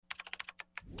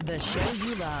The show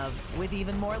you love, with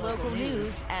even more local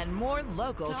news and more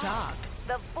local talk.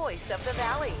 The voice of the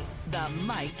Valley. The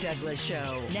Mike Douglas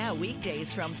Show. Now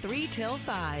weekdays from 3 till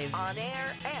 5. On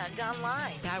air and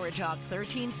online. Power Talk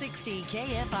 1360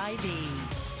 KFIV.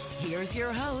 Here's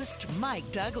your host,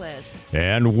 Mike Douglas.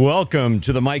 And welcome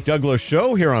to the Mike Douglas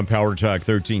Show here on Power Talk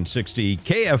 1360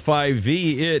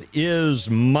 KFIV. It is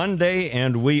Monday,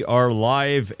 and we are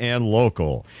live and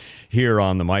local here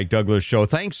on the Mike Douglas Show.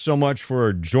 Thanks so much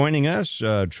for joining us.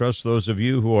 Trust those of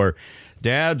you who are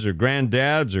dads or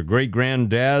granddads or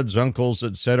great-granddads, uncles,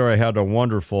 etc. I had a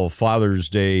wonderful Father's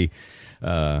Day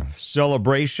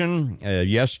celebration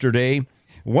yesterday.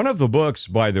 One of the books,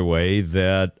 by the way,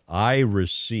 that I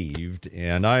received,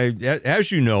 and as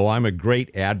you know, I'm a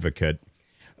great advocate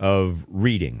of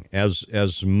reading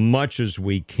as much as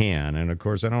we can. And, of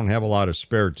course, I don't have a lot of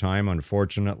spare time,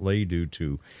 unfortunately, due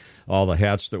to all the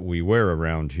hats that we wear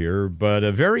around here. But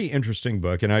a very interesting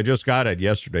book, and I just got it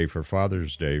yesterday for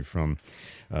Father's Day from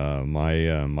my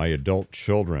adult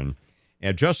children.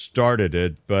 I just started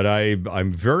it, but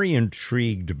I'm very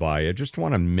intrigued by it. Just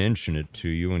want to mention it to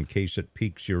you in case it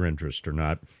piques your interest or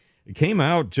not. It came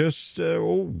out just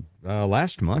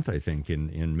last month, I think,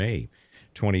 in May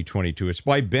 2022. It's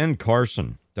by Ben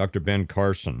Carson, Dr. Ben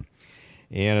Carson,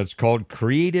 and it's called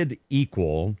Created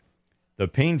Equal: The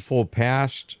Painful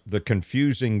Past, the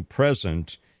Confusing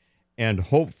Present, and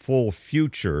Hopeful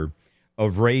Future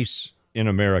of Race in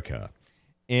America.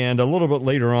 And a little bit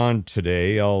later on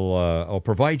today, I'll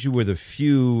provide you with a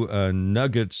few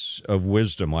nuggets of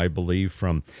wisdom, I believe,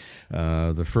 from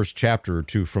the first chapter or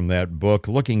two from that book.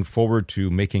 Looking forward to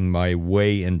making my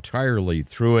way entirely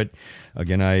through it.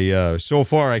 Again, so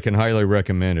far I can highly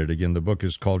recommend it. Again, the book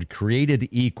is called Created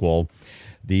Equal: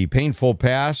 The Painful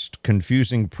Past,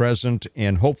 Confusing Present,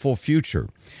 and Hopeful Future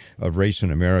of Race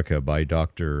in America by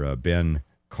Dr. Ben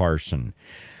Carson.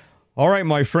 All right,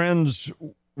 my friends.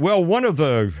 Well, one of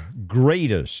the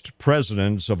greatest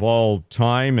presidents of all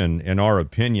time, in our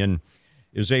opinion,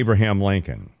 is Abraham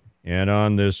Lincoln. And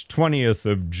on this 20th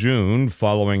of June,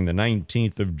 following the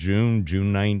 19th of June,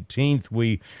 June 19th,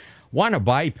 we want to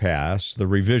bypass the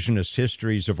revisionist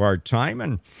histories of our time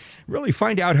and really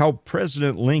find out how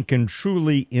President Lincoln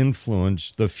truly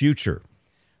influenced the future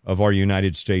of our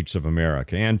United States of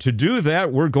America. And to do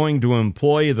that, we're going to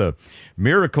employ the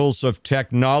miracles of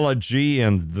technology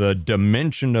and the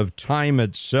dimension of time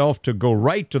itself to go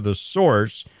right to the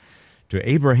source, to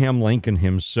Abraham Lincoln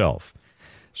himself.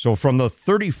 So from the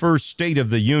 31st State of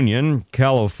the Union,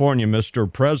 California,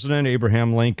 Mr. President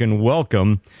Abraham Lincoln,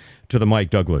 welcome to the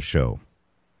Mike Douglas Show.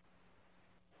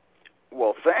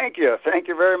 Well, thank you. Thank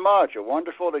you very much.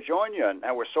 Wonderful to join you,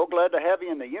 and we're so glad to have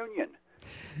you in the Union.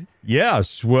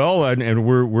 Yes, well, and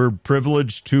we're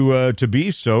privileged to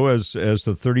be so as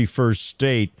the 31st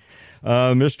state,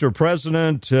 Mr.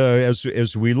 President.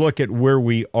 As we look at where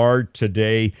we are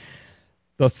today,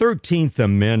 the 13th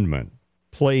Amendment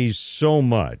plays so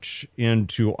much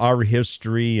into our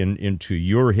history and into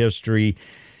your history.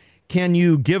 Can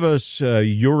you give us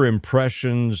your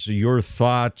impressions, your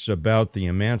thoughts about the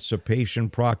Emancipation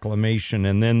Proclamation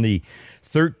and then the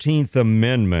 13th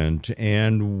Amendment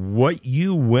and what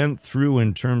you went through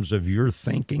in terms of your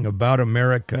thinking about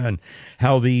America and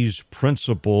how these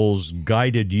principles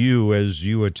guided you as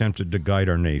you attempted to guide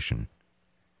our nation?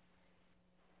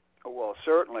 Well,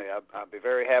 certainly. I'd be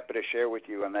very happy to share with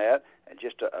you on that. And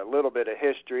just a little bit of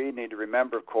history. You need to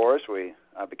remember, of course,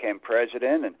 I became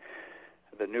president, and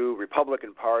the new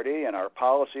Republican Party, and our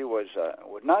policy was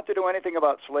not to do anything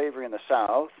about slavery in the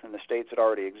South and the states that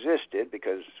already existed,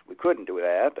 because we couldn't do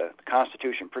that. The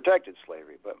Constitution protected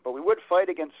slavery, but we would fight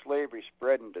against slavery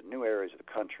spread into new areas of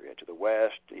the country, to the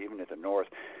west, even to the north.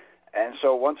 And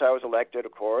so once I was elected,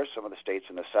 of course, some of the states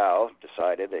in the South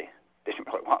decided they didn't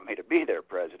really want me to be their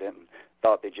president and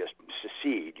thought they'd just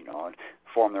secede, and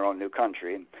form their own new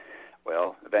country. And,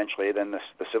 well, eventually then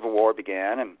the Civil War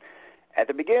began, and at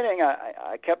the beginning,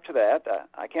 I kept to that.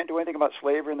 I can't do anything about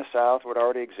slavery in the South, what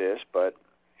already exists, but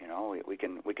we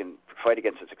can fight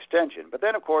against its extension. But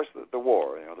then, of course, the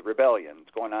war, the rebellion,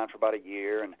 it's going on for about a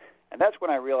year, and that's when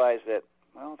I realized that,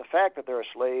 well, the fact that there are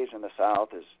slaves in the South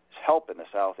is helping the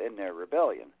South in their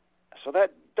rebellion. So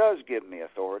that does give me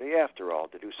authority, after all,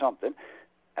 to do something.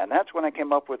 And that's when I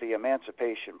came up with the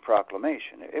Emancipation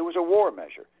Proclamation. It was a war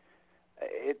measure.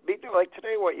 It'd be like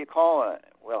today what you call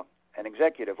an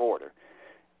executive order.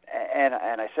 And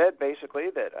I said basically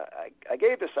that I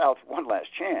gave the South one last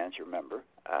chance, you remember.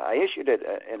 I issued it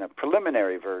in a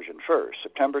preliminary version first,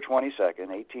 September 22nd,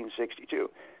 1862.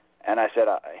 And I said,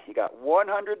 you got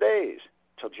 100 days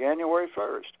till January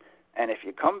 1st. And if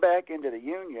you come back into the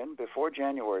Union before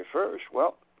January 1st,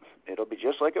 well, it'll be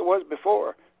just like it was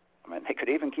before. I mean, they could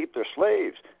even keep their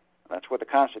slaves. That's what the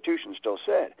Constitution still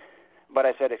said. But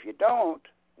I said, if you don't,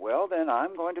 well, then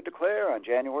I'm going to declare on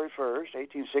January 1st,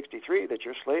 1863, that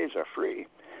your slaves are free.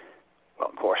 Well,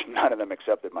 of course, none of them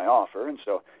accepted my offer, and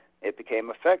so it became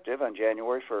effective on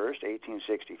January 1st,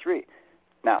 1863.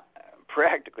 Now,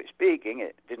 practically speaking,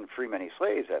 it didn't free many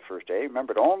slaves that first day.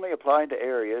 Remember, it only applied to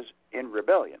areas in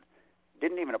rebellion. It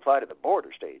didn't even apply to the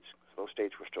border states. Those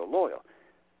states were still loyal.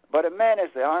 But it meant as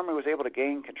the Army was able to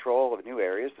gain control of new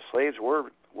areas, the slaves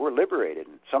were liberated.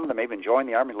 And some of them even joined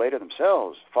the Army later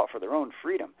themselves, fought for their own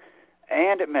freedom.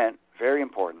 And it meant, very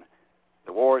important,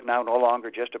 the war is now no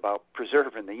longer just about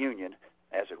preserving the Union,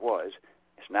 as it was.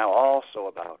 It's now also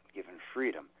about giving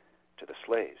freedom to the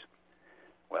slaves.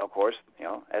 Well, of course,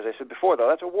 as I said before, though,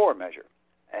 that's a war measure.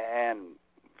 And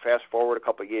fast forward a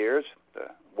couple of years, the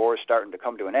war is starting to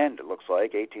come to an end, it looks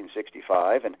like,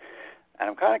 1865, and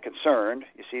I'm kind of concerned,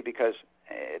 you see, because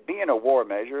being a war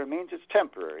measure, it means it's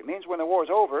temporary. It means when the war's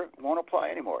over, it won't apply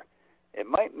anymore. It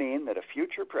might mean that a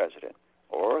future president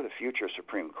or the future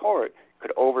Supreme Court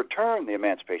could overturn the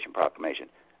Emancipation Proclamation.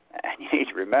 And you need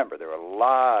to remember, there are a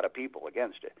lot of people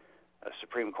against it.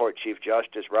 Supreme Court Chief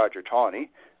Justice Roger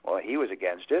Taney, well, he was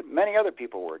against it. Many other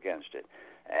people were against it.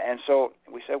 And so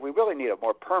we said we really need a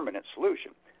more permanent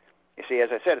solution. You see, as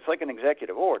I said, it's like an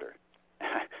executive order.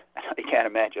 You can't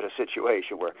imagine a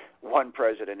situation where one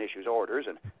president issues orders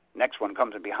and next one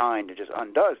comes in behind and just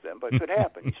undoes them, but it could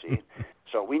happen, you see.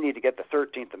 So we need to get the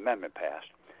 13th Amendment passed.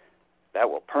 That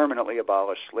will permanently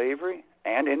abolish slavery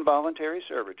and involuntary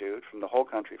servitude from the whole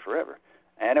country forever.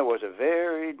 And it was a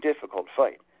very difficult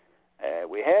fight.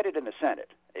 We had it in the Senate.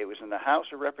 It was in the House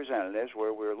of Representatives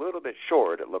where we were a little bit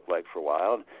short, it looked like, for a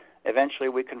while. And eventually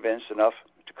we convinced enough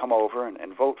to come over and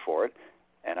vote for it.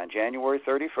 And on January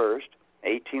 31st,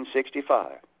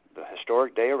 1865, the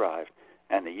historic day arrived,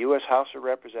 and the U.S. House of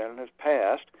Representatives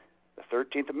passed the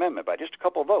 13th Amendment by just a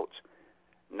couple of votes.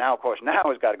 Now, of course,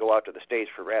 it's got to go out to the states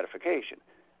for ratification,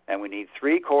 and we need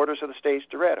 3/4 of the states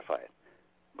to ratify it.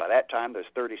 By that time, there's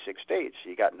 36 states.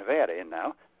 You got Nevada in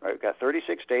now. Right? We've got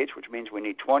 36 states, which means we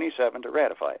need 27 to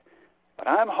ratify it. But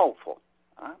I'm hopeful.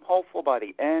 By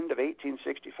the end of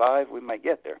 1865 we might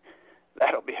get there.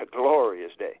 That'll be a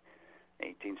glorious day,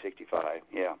 1865,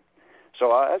 yeah. So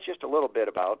that's just a little bit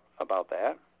about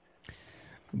that.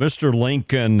 Mr.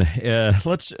 Lincoln,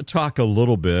 let's talk a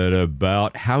little bit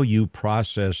about how you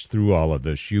process through all of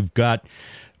this. You've got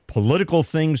political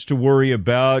things to worry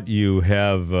about. You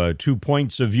have 2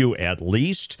 points of view, at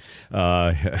least,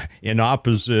 in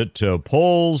opposite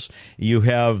poles. You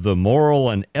have the moral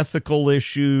and ethical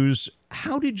issues.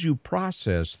 How did you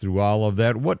process through all of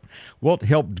that? What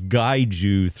helped guide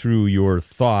you through your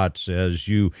thoughts as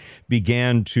you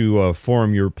began to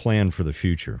form your plan for the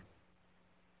future?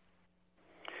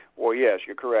 Well, yes,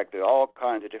 you're correct. There are all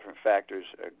kinds of different factors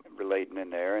relating in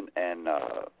there, and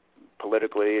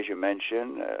politically, as you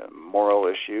mentioned, moral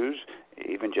issues,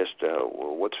 even just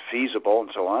what's feasible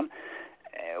and so on.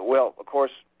 Well, of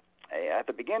course, at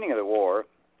the beginning of the war,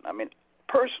 I mean,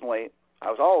 personally, I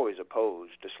was always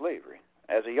opposed to slavery.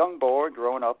 As a young boy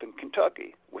growing up in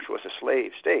Kentucky, which was a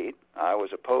slave state, I was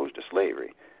opposed to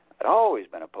slavery. I'd always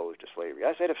been opposed to slavery.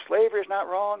 I said, if slavery is not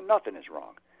wrong, nothing is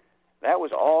wrong. That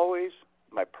was always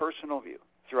my personal view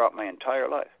throughout my entire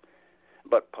life.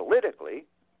 But politically,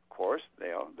 of course,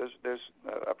 there's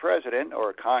a president or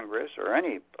a Congress or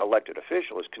any elected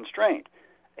official is constrained.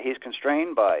 He's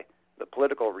constrained by the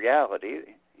political reality.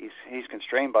 He's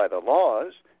constrained by the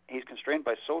laws. He's constrained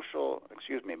by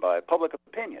by public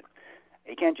opinion.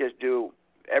 He can't just do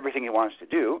everything he wants to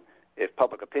do. If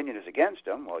public opinion is against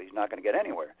him, well, he's not going to get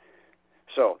anywhere.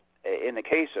 So in the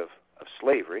case of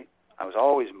slavery, I was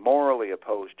always morally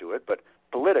opposed to it, but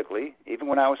politically, even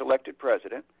when I was elected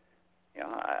president,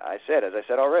 I said, as I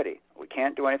said already, we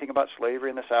can't do anything about slavery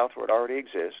in the South where it already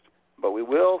exists, but we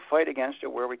will fight against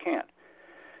it where we can.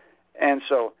 And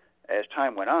so as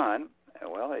time went on,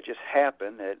 well, it just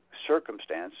happened that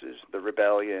circumstances, the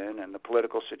rebellion and the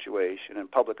political situation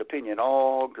and public opinion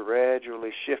all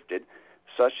gradually shifted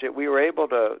such that we were able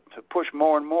to push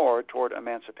more and more toward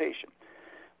emancipation.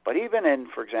 But even in,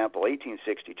 for example,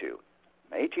 1862,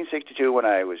 when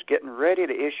I was getting ready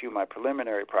to issue my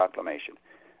preliminary proclamation,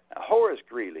 Horace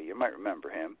Greeley, you might remember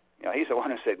him. He's the one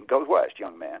who said, "Go west,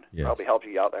 young man." Yes. Probably helped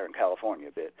you out there in California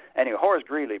a bit. Anyway, Horace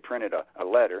Greeley printed a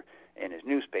letter in his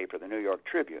newspaper, the New York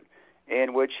Tribune,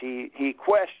 in which he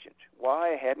questioned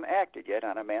why I hadn't acted yet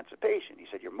on emancipation. He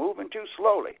said, "You're moving too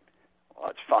slowly." Well,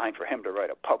 it's fine for him to write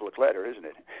a public letter, isn't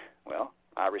it? Well,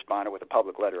 I responded with a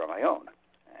public letter of my own,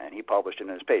 and he published it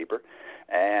in his paper.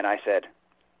 And I said,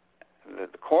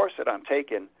 the course that I'm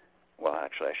taking, well,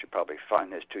 actually, I should probably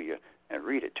find this to you and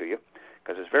read it to you,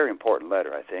 because it's a very important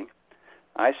letter, I think.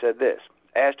 I said this: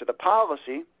 as to the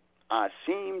policy I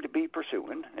seem to be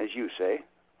pursuing, as you say,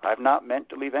 I've not meant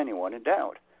to leave anyone in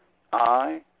doubt.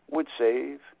 I would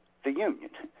save the Union.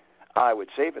 I would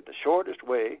save it the shortest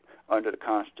way under the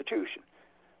Constitution.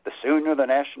 The sooner the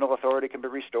national authority can be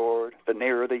restored, the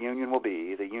nearer the Union will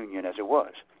be, the Union as it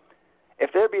was.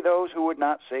 If there be those who would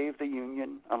not save the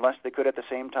Union unless they could at the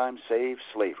same time save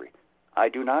slavery, I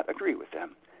do not agree with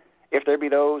them. If there be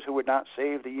those who would not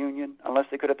save the Union unless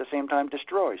they could at the same time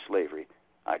destroy slavery,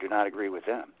 I do not agree with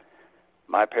them.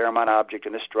 My paramount object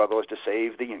in this struggle is to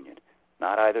save the Union,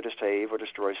 not either to save or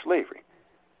destroy slavery.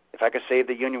 If I could save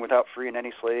the Union without freeing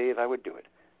any slave, I would do it.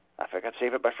 If I could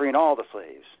save it by freeing all the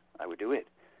slaves, I would do it.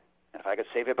 And if I could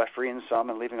save it by freeing some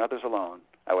and leaving others alone,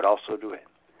 I would also do it.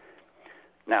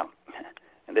 Now,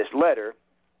 in this letter,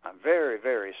 I'm very,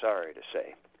 very sorry to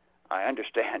say, I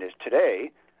understand is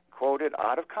today quoted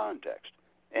out of context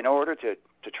in order to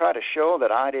try to show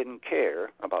that I didn't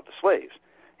care about the slaves.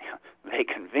 They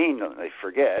conveniently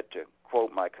forget to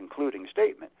quote my concluding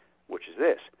statement, which is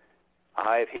this: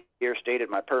 I have here stated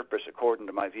my purpose according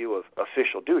to my view of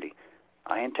official duty.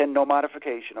 I intend no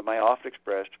modification of my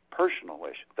oft-expressed personal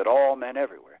wish that all men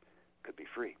everywhere could be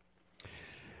free.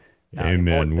 Now,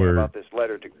 Amen. About this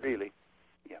letter to Greeley.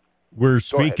 We're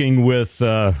speaking with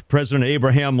President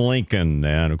Abraham Lincoln,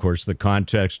 and of course the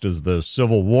context is the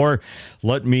Civil War.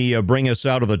 Let me bring us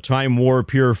out of the time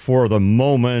warp here for the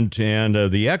moment,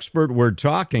 and the expert we're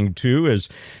talking to is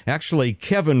actually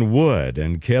Kevin Wood,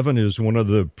 and Kevin is one of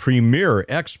the premier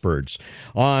experts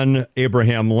on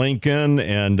Abraham Lincoln,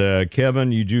 and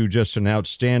Kevin, you do just an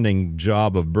outstanding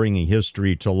job of bringing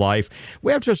history to life.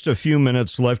 We have just a few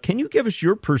minutes left. Can you give us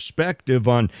your perspective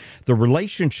on the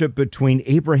relationship between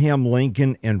Abraham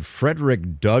Lincoln and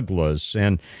Frederick Douglass,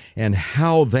 and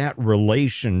how that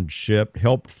relationship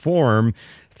helped form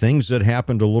things that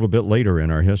happened a little bit later in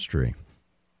our history?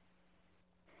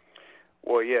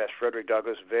 Well, yes, Frederick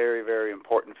Douglass, very, very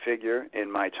important figure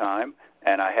in my time,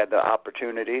 and I had the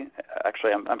opportunity.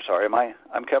 Actually, I'm sorry,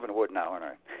 I'm Kevin Wood now,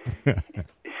 aren't I?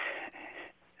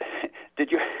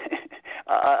 Did you?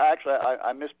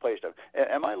 I misplaced it.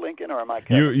 Am I Lincoln or am I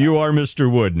Kevin? You are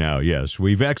Mr. Wood now, yes.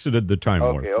 We've exited the time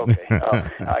warp. Okay.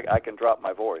 I can drop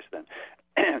my voice then.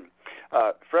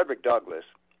 Frederick Douglass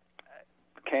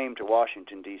came to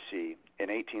Washington, D.C. in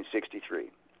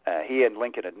 1863. He and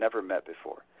Lincoln had never met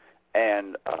before.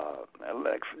 And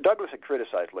Douglass had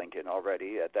criticized Lincoln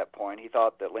already at that point. He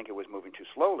thought that Lincoln was moving too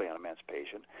slowly on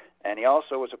emancipation, and he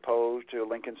also was opposed to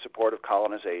Lincoln's support of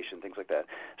colonization, things like that.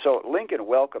 So Lincoln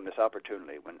welcomed this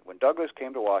opportunity. When Douglass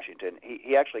came to Washington,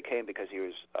 he actually came because he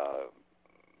was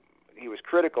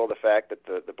critical of the fact that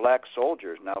the black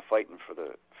soldiers now fighting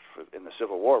in the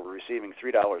Civil War were receiving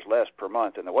 $3 less per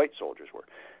month than the white soldiers were.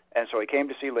 And so he came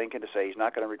to see Lincoln to say he's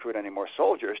not going to recruit any more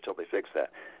soldiers till they fix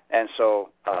that. And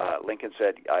so Lincoln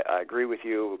said, I agree with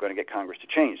you. We're going to get Congress to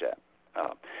change that.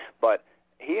 But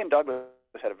he and Douglass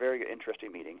had a very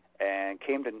interesting meeting and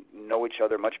came to know each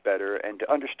other much better and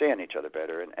to understand each other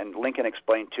better. And Lincoln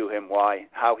explained to him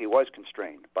how he was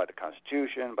constrained by the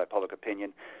Constitution, by public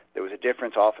opinion. There was a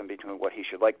difference often between what he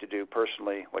should like to do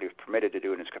personally, what he was permitted to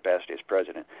do in his capacity as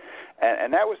president.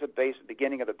 And that was the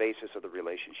beginning of the basis of the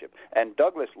relationship. And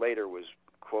Douglass later was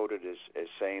quoted as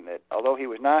saying that although he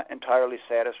was not entirely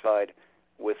satisfied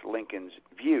with Lincoln's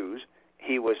views,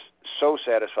 he was so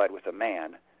satisfied with the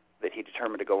man that he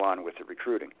determined to go on with the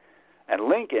recruiting. And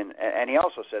Lincoln, and he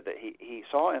also said that he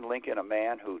saw in Lincoln a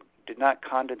man who did not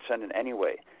condescend in any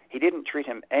way. He didn't treat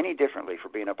him any differently for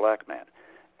being a black man.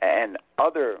 And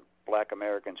other black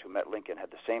Americans who met Lincoln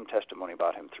had the same testimony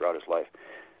about him throughout his life.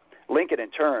 Lincoln, in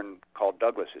turn, called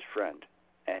Douglass his friend.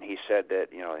 And he said that,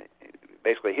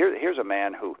 basically, here's a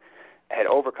man who had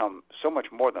overcome so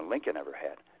much more than Lincoln ever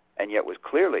had, and yet was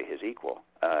clearly his equal,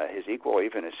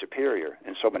 even his superior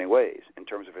in so many ways, in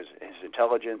terms of his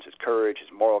intelligence, his courage, his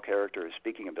moral character, his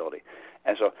speaking ability.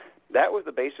 And so that was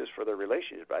the basis for their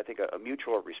relationship. I think a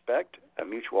mutual respect, a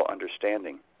mutual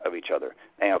understanding of each other,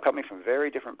 and coming from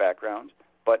very different backgrounds,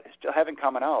 but still having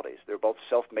commonalities. They're both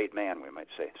self-made men, we might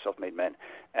say, self-made men,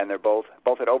 and they're both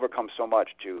had overcome so much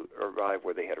to arrive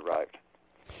where they had arrived.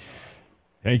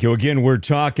 Thank you. Again, we're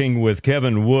talking with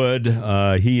Kevin Wood.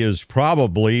 He is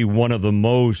probably one of the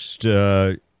most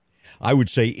I would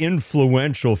say,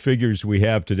 influential figures we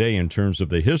have today in terms of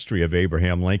the history of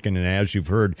Abraham Lincoln. And as you've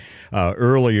heard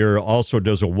earlier, also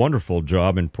does a wonderful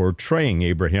job in portraying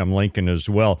Abraham Lincoln as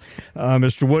well.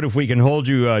 Mr. Wood, if we can hold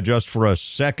you just for a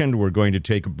second, we're going to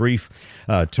take a brief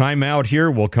time out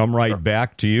here. We'll come right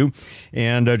back to you.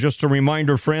 And just a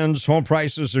reminder, friends, home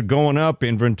prices are going up,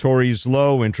 inventory's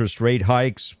low, interest rate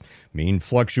hikes mean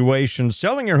fluctuations.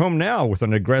 Selling your home now with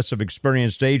an aggressive,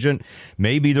 experienced agent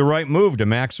may be the right move to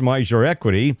maximize your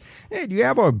equity. Hey, do you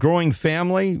have a growing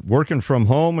family working from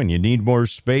home and you need more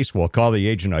space? Well, call the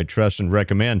agent I trust and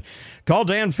recommend. Call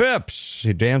Dan Phipps.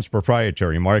 Dan's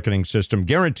proprietary marketing system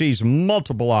guarantees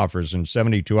multiple offers in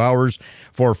 72 hours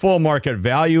for full market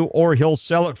value, or he'll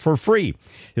sell it for free.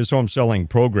 His home selling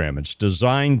program, it's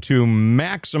designed to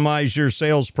maximize your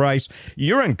sales price.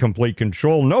 You're in complete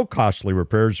control. No costly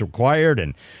repairs required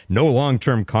and no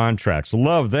long-term contracts.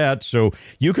 Love that. So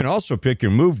you can also pick your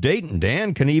move date, and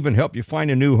Dan can even help you find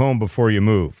a new home before you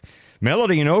move.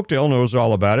 Melody in Oakdale knows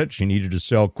all about it. She needed to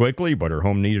sell quickly, but her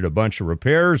home needed a bunch of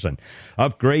repairs and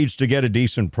upgrades to get a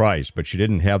decent price, but she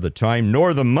didn't have the time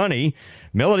nor the money.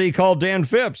 Melody called Dan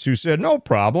Phipps, who said, no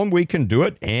problem, we can do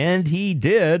it. And he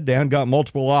did. Dan got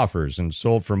multiple offers and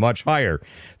sold for much higher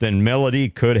than Melody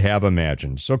could have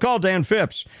imagined. So call Dan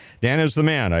Phipps. Dan is the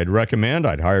man I'd recommend.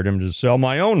 I'd hired him to sell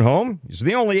my own home. He's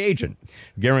the only agent.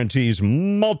 Guarantees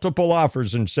multiple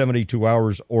offers in 72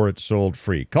 hours, or it's sold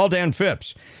free. Call Dan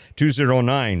Phipps.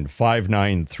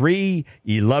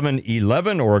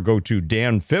 209-593-1111, or go to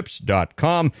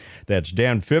danphipps.com. That's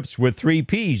Dan Phipps with 3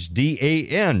 P's,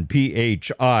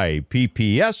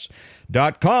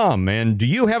 DANPHIPPS.com. And do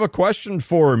you have a question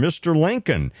for Mr.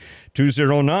 Lincoln?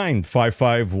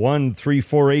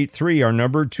 209-551-3483, our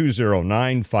number,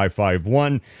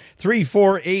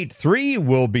 209-551-3483.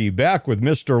 We'll be back with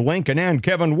Mr. Lincoln and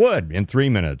Kevin Wood in 3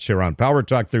 minutes here on Power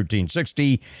Talk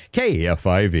 1360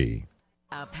 KFIV.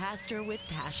 A pastor with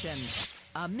passion.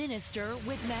 A minister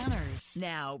with manners.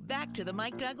 Now, back to the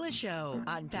Mike Douglas Show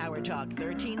on Power Talk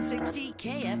 1360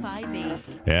 KFIV.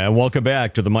 And welcome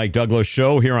back to the Mike Douglas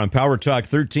Show here on Power Talk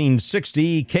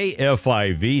 1360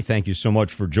 KFIV. Thank you so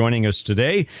much for joining us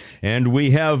today. And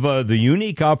we have the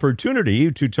unique opportunity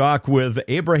to talk with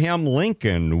Abraham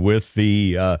Lincoln with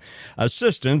the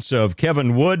assistance of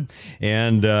Kevin Wood.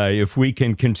 And if we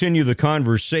can continue the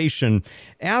conversation,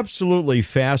 absolutely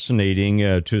fascinating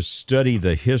to study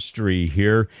the history here.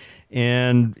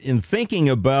 And in thinking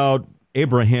about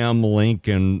Abraham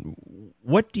Lincoln,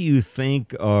 what do you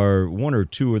think are one or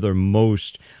two of the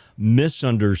most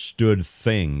misunderstood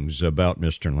things about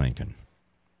Mr. Lincoln?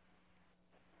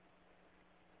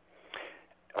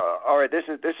 All right, this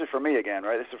is for me again,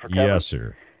 right? This is for Kevin? Yes,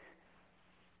 sir.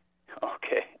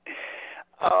 Okay.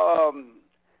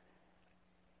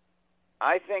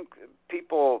 I think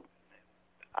people...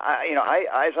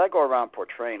 as I go around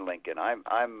portraying Lincoln, I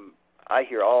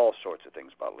hear all sorts of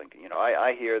things about Lincoln.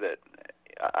 I hear that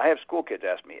I have school kids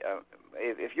ask me,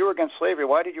 if you were against slavery,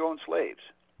 why did you own slaves?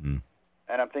 Mm.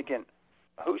 And I'm thinking,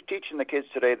 who's teaching the kids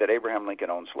today that Abraham Lincoln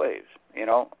owned slaves?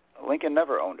 Lincoln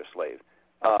never owned a slave.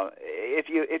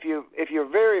 If you're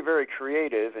very, very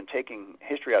creative in taking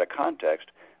history out of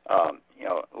context,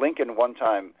 Lincoln one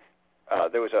time.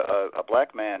 There was a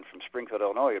black man from Springfield,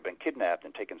 Illinois, who had been kidnapped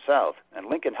and taken south, and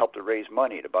Lincoln helped to raise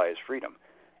money to buy his freedom.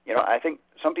 I think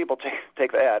some people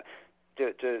take that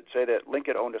to say that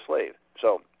Lincoln owned a slave.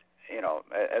 So,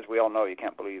 as we all know, you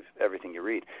can't believe everything you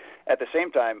read. At the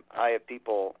same time, I have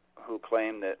people who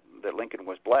claim that Lincoln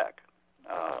was black.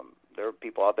 There are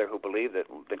people out there who believe that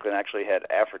Lincoln actually had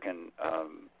African,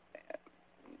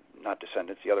 not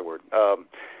descendants, the other word.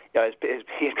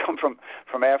 He had come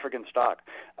from African stock.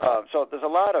 So there's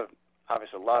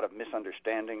obviously a lot of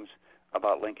misunderstandings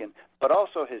about Lincoln, but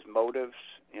also his motives.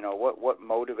 What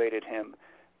motivated him?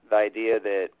 The idea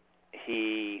that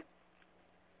he,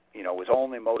 was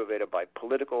only motivated by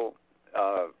political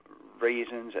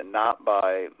reasons and not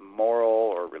by moral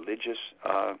or religious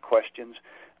questions,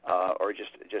 or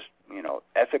just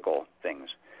ethical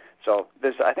things. So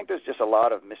I think there's just a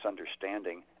lot of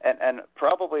misunderstanding, and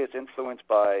probably it's influenced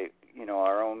by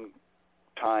our own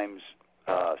time's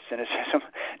cynicism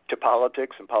to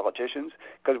politics and politicians,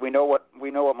 because we know what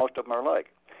most of them are like.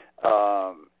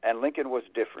 And Lincoln was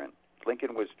different.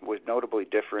 Lincoln was notably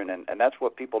different, and that's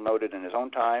what people noted in his own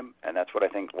time, and that's what I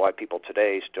think why people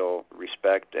today still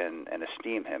respect and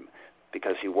esteem him,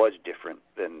 because he was different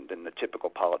than the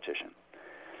typical politician.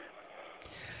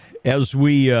 As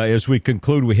we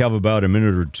conclude, we have about a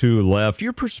minute or two left.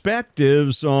 Your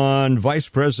perspectives on Vice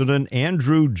President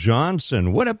Andrew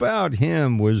Johnson. What about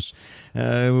him? Was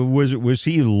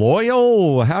he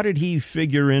loyal? How did he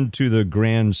figure into the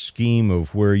grand scheme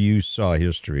of where you saw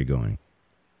history going?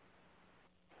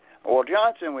 Well,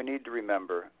 Johnson, we need to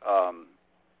remember.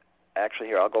 Actually,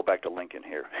 here, I'll go back to Lincoln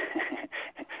here.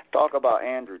 Talk about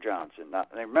Andrew Johnson. Now,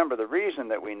 remember, the reason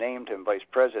that we named him vice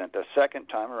president the second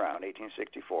time around,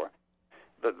 1864,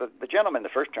 the gentleman the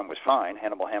first term was fine,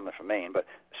 Hannibal Hamlin from Maine, but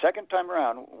the second time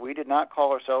around, we did not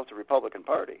call ourselves the Republican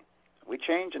Party. We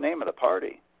changed the name of the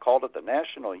party, called it the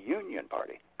National Union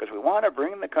Party, because we want to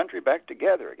bring the country back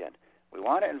together again. We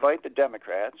want to invite the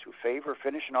Democrats who favor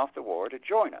finishing off the war to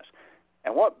join us.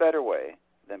 And what better way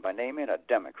than by naming a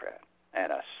Democrat,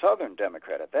 and a Southern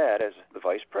Democrat at that, as the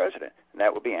vice president, and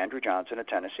that would be Andrew Johnson of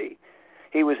Tennessee.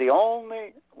 He was the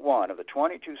only one of the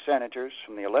 22 senators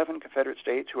from the 11 Confederate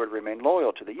states who had remained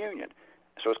loyal to the Union.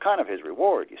 So it's kind of his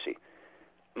reward, you see.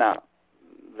 Now,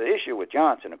 the issue with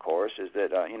Johnson, of course, is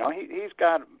that he's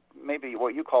got maybe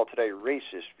what you call today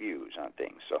racist views on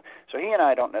things. So he and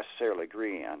I don't necessarily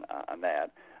agree on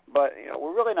that. But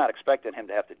we're really not expecting him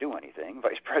to have to do anything.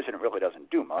 Vice President really doesn't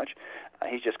do much.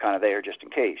 He's just kind of there just in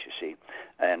case, you see.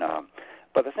 And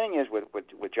but the thing is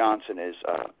with Johnson is,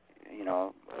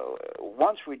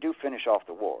 once we do finish off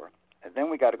the war, and then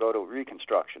we got to go to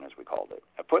Reconstruction, as we called it,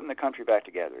 putting the country back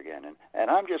together again.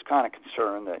 And I'm just kind of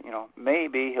concerned that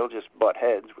maybe he'll just butt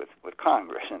heads with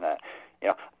Congress and that.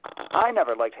 I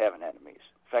never liked having enemies.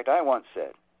 In fact, I once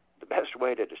said the best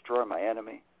way to destroy my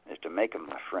enemy is to make him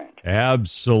my friend.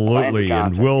 Absolutely,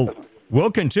 and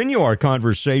we'll continue our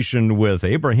conversation with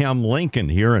Abraham Lincoln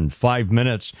here in 5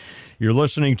 minutes. You're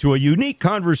listening to a unique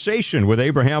conversation with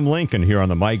Abraham Lincoln here on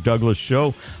the Mike Douglas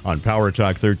Show on Power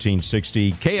Talk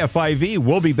 1360 KFIV.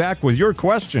 We'll be back with your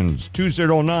questions,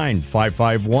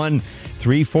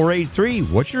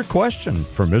 209-551-3483. What's your question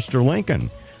for Mr. Lincoln?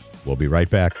 We'll be right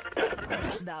back.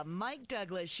 The Mike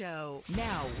Douglas Show,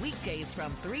 now weekdays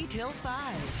from 3 till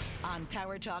 5 on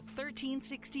Power Talk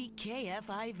 1360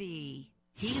 KFIV.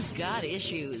 He's got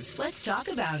issues. Let's talk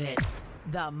about it.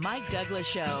 The Mike Douglas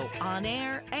Show, on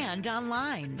air and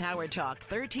online. Power Talk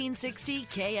 1360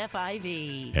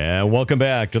 KFIV. And welcome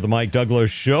back to the Mike Douglas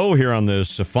Show here on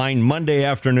this fine Monday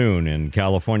afternoon in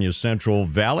California's Central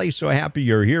Valley. So happy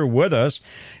you're here with us.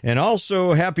 And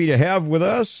also happy to have with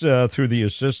us, through the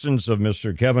assistance of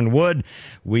Mr. Kevin Wood,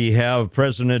 we have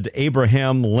President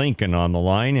Abraham Lincoln on the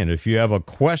line. And if you have a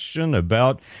question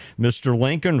about Mr.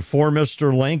 Lincoln, for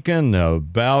Mr. Lincoln,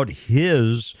 about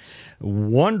his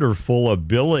wonderful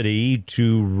ability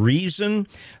to reason.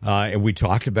 And we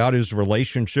talked about his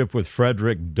relationship with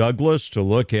Frederick Douglass, to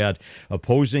look at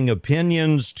opposing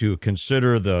opinions, to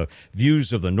consider the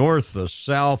views of the North, the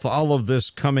South, all of this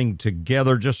coming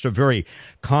together. Just a very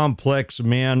complex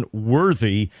man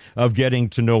worthy of getting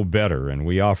to know better. And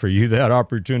we offer you that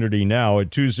opportunity now at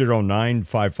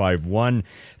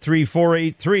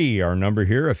 209-551-3483. Our number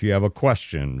here, if you have a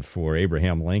question for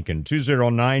Abraham Lincoln,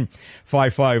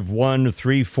 209-551-3483.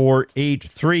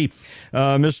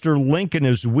 Mr. Lincoln,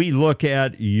 as we look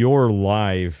at your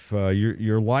life,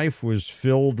 your life was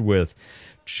filled with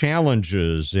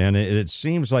challenges, and it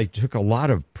seems like it took a lot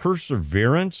of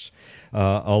perseverance,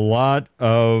 a lot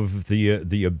of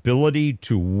the ability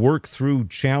to work through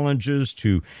challenges,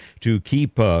 to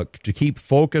keep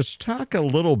focus. Talk a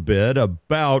little bit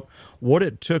about what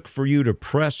it took for you to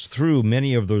press through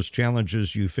many of those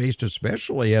challenges you faced,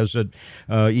 especially as it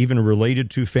even related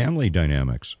to family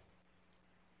dynamics.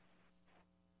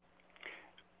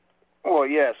 Well,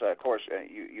 yes, of course.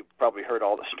 You probably heard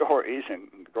all the stories, and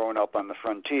growing up on the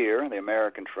frontier, the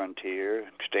American frontier,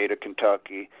 state of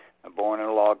Kentucky, born in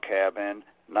a log cabin,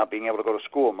 not being able to go to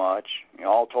school much.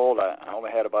 All told, I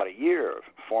only had about a year of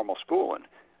formal schooling.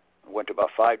 I went to about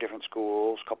 5 different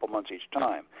schools, a couple months each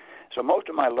time. So most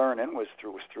of my learning was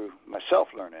through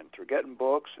myself learning, through getting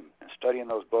books and studying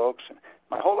those books. And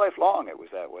my whole life long it was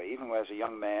that way. Even as a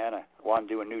young man, I wanted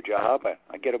to do a new job,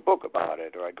 I'd get a book about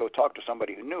it, or I'd go talk to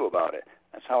somebody who knew about it.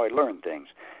 That's how I learned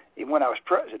things. Even when I was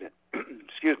president,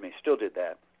 still did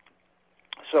that.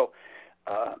 So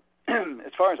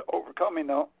as far as overcoming,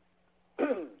 though,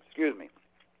 a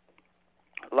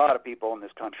lot of people in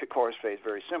this country, of course, face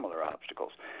very similar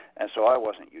obstacles. And so I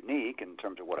wasn't unique in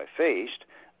terms of what I faced.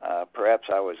 Perhaps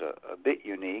I was a bit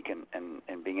unique in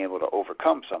being able to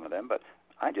overcome some of them, but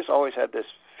I just always had this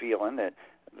feeling that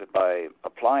by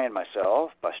applying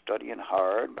myself, by studying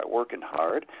hard, by working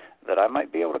hard, that I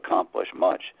might be able to accomplish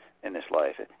much in this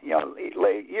life.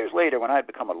 Years later, when I had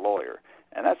become a lawyer,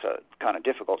 And that's a kind of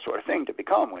difficult sort of thing to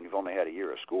become when you've only had a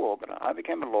year of school. But I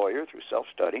became a lawyer through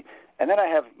self-study. And then I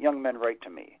have young men write to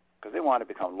me because they want to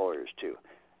become lawyers too.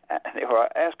 And they were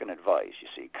asking advice, you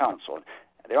see, counsel. And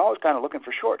they're always kind of looking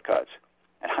for shortcuts.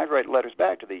 And I'd write letters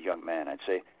back to these young men. I'd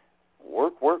say,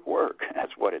 work, work, work.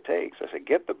 That's what it takes. I said,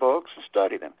 get the books and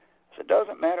study them. I said, it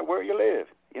doesn't matter where you live.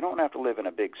 You don't have to live in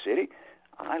a big city.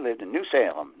 I lived in New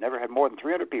Salem, never had more than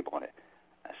 300 people in it.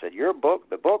 I said,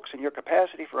 the books and your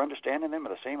capacity for understanding them are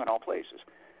the same in all places.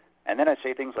 And then I'd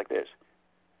say things like this.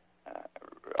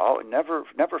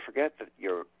 Never forget that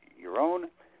your own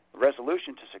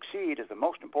resolution to succeed is the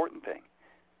most important thing.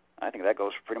 I think that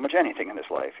goes for pretty much anything in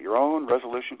this life. Your own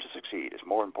resolution to succeed is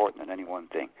more important than any one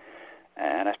thing.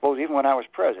 And I suppose even when I was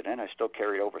president, I still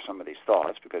carried over some of these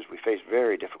thoughts because we faced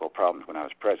very difficult problems when I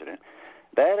was president.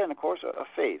 That and, of course, a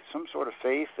faith, some sort of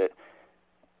faith that,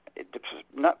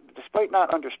 despite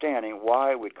not understanding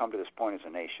why we'd come to this point as a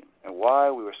nation and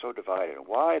why we were so divided and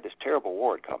why this terrible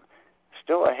war had come,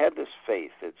 still I had this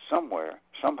faith that somewhere,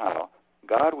 somehow,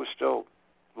 God was still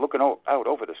looking out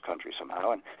over this country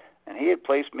somehow, and He had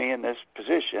placed me in this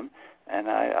position, and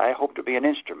I hoped to be an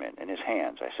instrument in His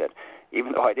hands. I said,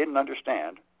 even though I didn't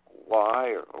understand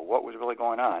why or what was really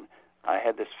going on, I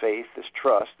had this faith, this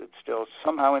trust that still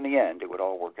somehow in the end it would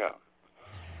all work out.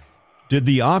 Did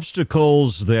the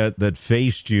obstacles that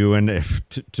faced you, and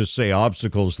to say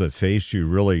obstacles that faced you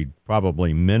really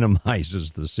probably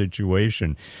minimizes the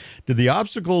situation, did the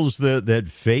obstacles that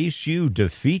faced you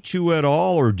defeat you at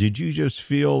all, or did you just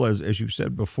feel, as you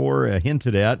said before,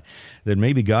 hinted at, that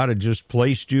maybe God had just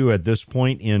placed you at this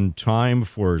point in time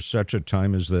for such a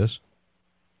time as this?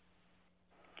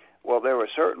 Well, there were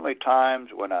certainly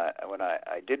times when I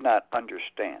did not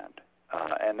understand,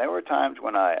 and there were times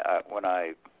when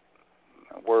I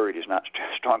worried is not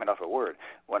strong enough a word.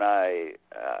 When I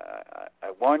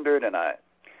wondered, and I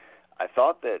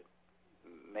thought that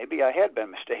maybe I had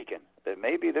been mistaken, that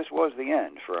maybe this was the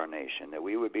end for our nation, that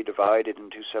we would be divided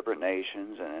into separate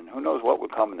nations, and who knows what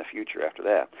would come in the future after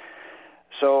that.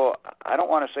 So I don't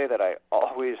want to say that I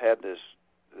always had this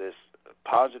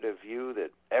positive view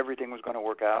that everything was going to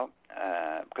work out,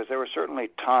 because there were certainly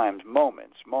times,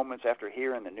 moments after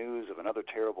hearing the news of another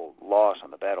terrible loss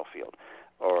on the battlefield,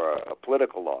 or a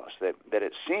political loss, that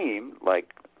it seemed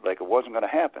like it wasn't going to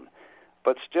happen.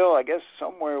 But still, I guess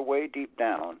somewhere way deep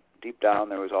down,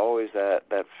 there was always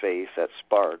that faith, that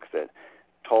spark that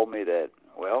told me that,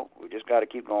 well, we just got to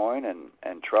keep going and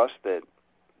trust that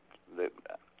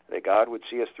God would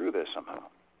see us through this somehow.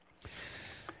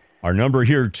 Our number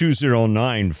here,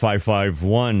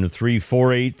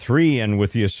 209-551-3483, and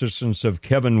with the assistance of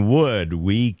Kevin Wood,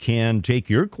 we can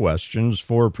take your questions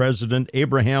for President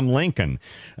Abraham Lincoln.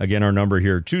 Again, our number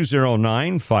here,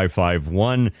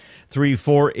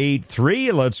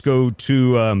 209-551-3483. Let's go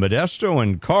to Modesto,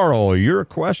 and Carl, your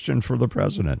question for the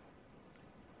President.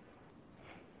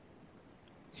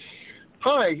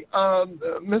 Hi,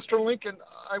 Mr. Lincoln,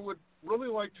 I would really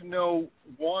like to know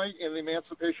why in the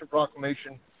Emancipation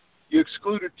Proclamation you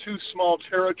excluded two small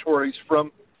territories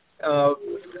from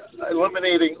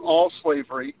eliminating all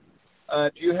slavery.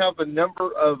 Do you have a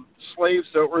number of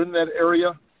slaves that were in that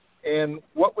area? And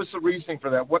what was the reasoning for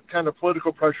that? What kind of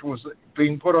political pressure was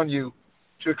being put on you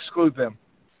to exclude them?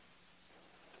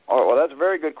 Oh, well, that's a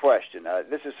very good question.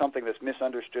 This is something that's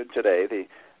misunderstood today.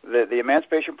 The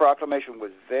Emancipation Proclamation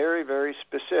was very, very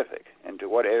specific into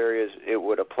what areas it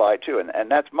would apply to,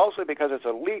 and that's mostly because it's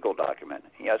a legal document.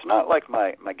 It's not like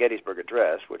my Gettysburg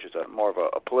Address, which is more of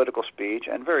a political speech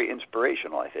and very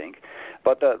inspirational, I think.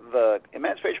 But the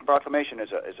Emancipation Proclamation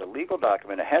is a legal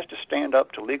document. It has to stand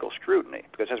up to legal scrutiny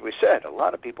because, as we said, a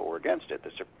lot of people were against it.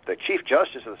 The Chief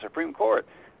Justice of the Supreme Court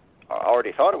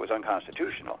already thought it was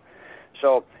unconstitutional.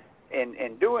 So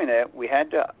in doing it, we had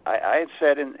to, I had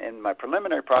said in my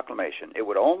preliminary proclamation, it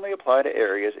would only apply to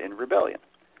areas in rebellion.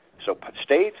 So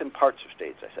states and parts of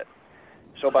states, I said.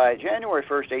 So by January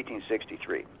 1st,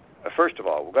 1863, first of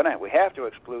all, we have to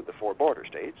exclude the four border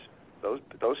states. Those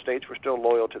states were still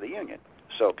loyal to the Union.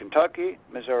 So Kentucky,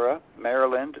 Missouri,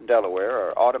 Maryland, and Delaware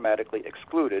are automatically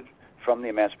excluded from the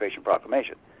Emancipation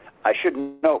Proclamation. I should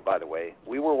note, by the way,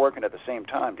 we were working at the same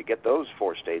time to get those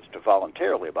four states to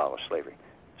voluntarily abolish slavery,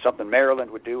 something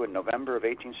Maryland would do in November of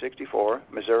 1864,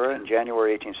 Missouri in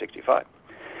January 1865.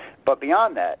 But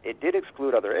beyond that, it did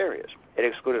exclude other areas. It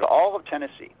excluded all of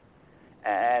Tennessee.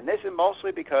 And this is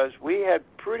mostly because we had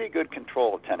pretty good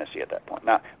control of Tennessee at that point.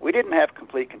 Now, we didn't have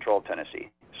complete control of Tennessee.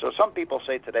 So some people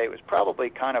say today it was probably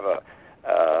kind of a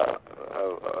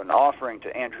an offering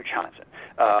to Andrew Johnson.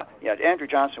 Andrew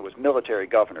Johnson was military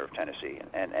governor of Tennessee,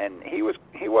 and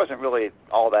he wasn't really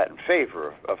all that in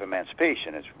favor of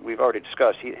emancipation. As we've already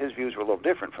discussed, his views were a little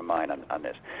different from mine on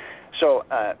this. So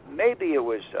maybe it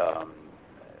was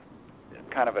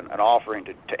kind of an offering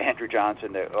to Andrew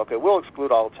Johnson that, okay, we'll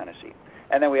exclude all of Tennessee.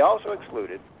 And then we also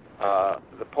excluded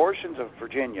the portions of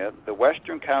Virginia, the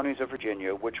western counties of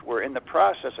Virginia, which were in the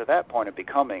process at that point of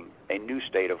becoming a new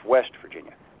state of West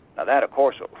Virginia. Now that, of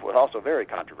course, was also very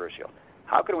controversial.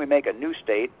 How can we make a new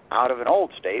state out of an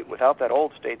old state without that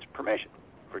old state's permission?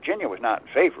 Virginia was not in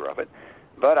favor of it,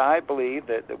 but I believe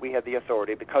that we had the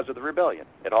authority because of the rebellion.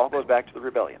 It all goes back to the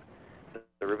rebellion.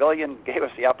 The rebellion gave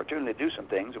us the opportunity to do some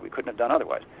things that we couldn't have done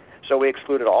otherwise. So we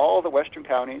excluded all the western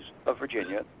counties of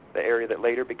Virginia, the area that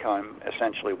later became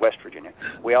essentially West Virginia.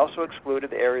 We also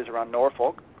excluded the areas around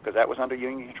Norfolk, because that was under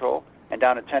Union control. And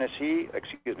down in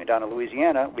down in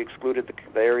Louisiana, we excluded the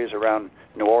areas around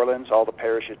New Orleans, all the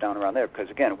parishes down around there, because,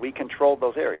 again, we controlled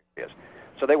those areas.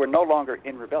 So they were no longer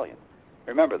in rebellion.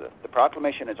 Remember, the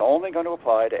proclamation is only going to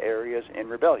apply to areas in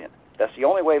rebellion. That's the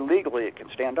only way legally it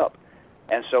can stand up.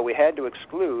 And so we had to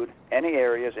exclude any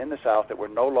areas in the South that were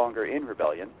no longer in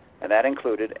rebellion, and that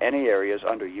included any areas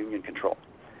under Union control.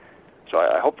 So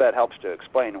I hope that helps to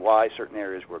explain why certain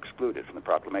areas were excluded from the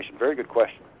proclamation. Very good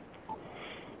question.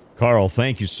 Carl,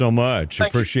 thank you so much.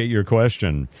 Appreciate your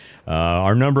question.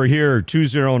 Our number here,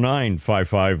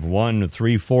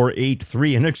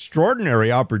 209-551-3483. An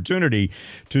extraordinary opportunity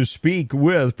to speak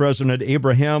with President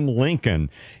Abraham Lincoln.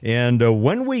 And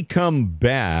when we come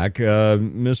back,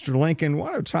 Mr. Lincoln, I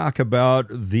want to talk about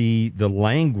the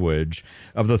language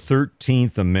of the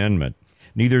 13th Amendment.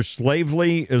 Neither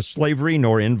slavery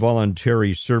nor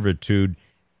involuntary servitude,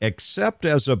 except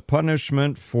as a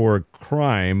punishment for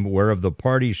crime whereof the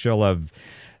party shall have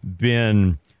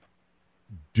been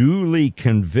duly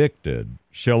convicted,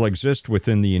 shall exist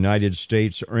within the United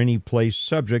States or any place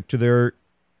subject to their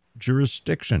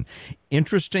jurisdiction.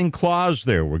 Interesting clause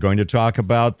there. We're going to talk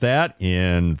about that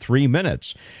in 3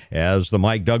 minutes as the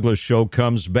Mike Douglas Show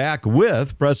comes back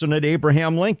with President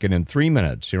Abraham Lincoln in 3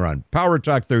 minutes here on Power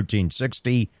Talk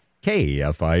 1360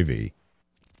 KFIV.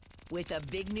 With the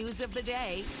big news of the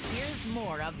day, here's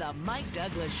more of the Mike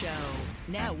Douglas Show.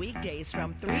 Now weekdays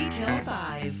from 3 till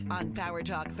 5 on Power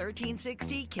Talk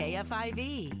 1360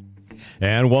 KFIV.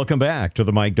 And welcome back to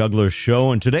the Mike Douglas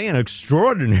Show. And today, an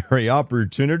extraordinary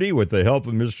opportunity with the help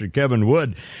of Mr. Kevin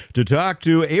Wood to talk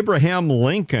to Abraham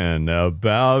Lincoln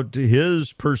about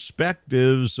his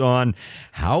perspectives on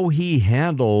how he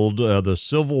handled the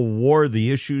Civil War, the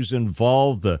issues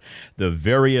involved, the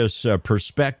various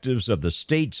perspectives of the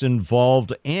states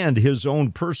involved, and his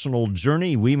own personal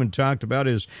journey. We even talked about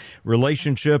his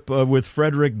relationship with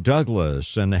Frederick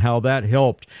Douglass and how that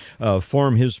helped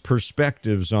form his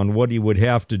perspectives on what he would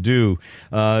have to do.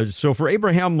 So for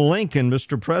Abraham Lincoln,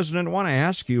 Mr. President, I want to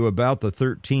ask you about the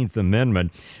 13th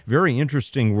Amendment. Very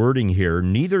interesting wording here.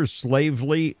 Neither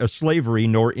slavery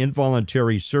nor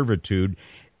involuntary servitude,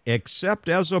 except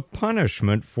as a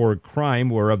punishment for crime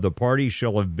whereof the party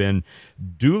shall have been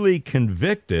duly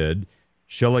convicted,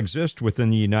 shall exist within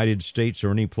the United States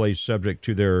or any place subject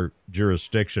to their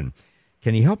jurisdiction.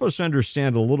 Can you help us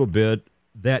understand a little bit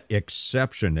that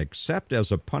exception, except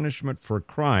as a punishment for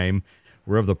crime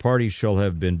whereof the party shall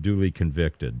have been duly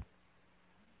convicted?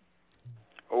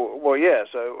 Well, yes,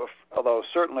 although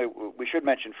certainly we should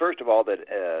mention, first of all, that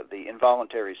the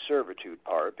involuntary servitude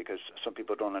part, because some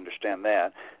people don't understand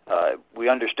that. We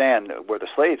understand where the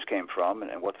slaves came from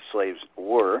and what the slaves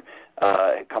were,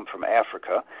 come from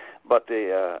Africa, but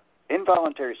the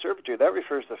involuntary servitude, that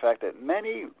refers to the fact that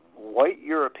many white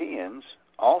Europeans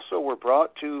also were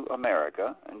brought to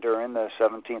America during the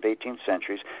 17th, 18th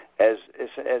centuries as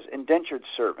indentured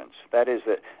servants. That is,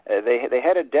 that they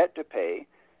had a debt to pay,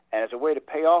 and as a way to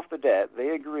pay off the debt, they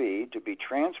agreed to be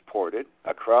transported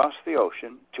across the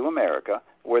ocean to America,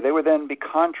 where they would then be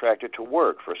contracted to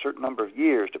work for a certain number of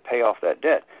years to pay off that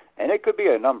debt. And it could be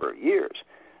a number of years.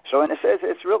 So in a sense,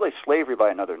 it's really slavery by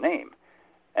another name.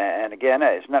 And again,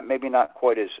 it's maybe not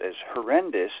quite as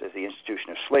horrendous as the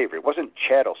institution of slavery. It wasn't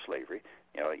chattel slavery.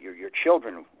 You know, your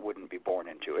children wouldn't be born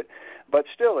into it, but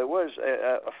still, it was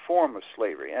a form of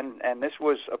slavery, and this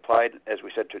was applied, as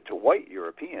we said, to white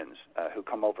Europeans who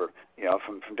come over, you know,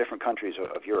 from different countries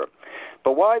of Europe.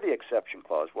 But why the exception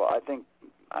clause? Well, I think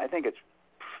it's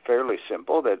fairly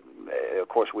simple. That of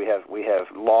course we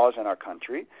have laws in our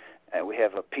country, and we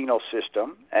have a penal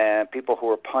system, and people who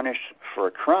are punished for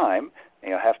a crime, you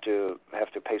know, have to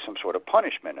pay some sort of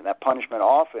punishment, and that punishment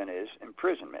often is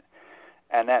imprisonment.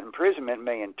 And that imprisonment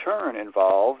may in turn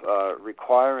involve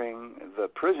requiring the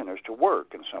prisoners to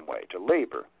work in some way, to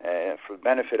labor for the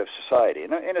benefit of society,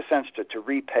 in a sense to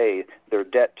repay their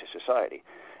debt to society.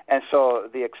 And so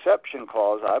the exception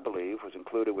clause, I believe, was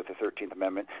included with the 13th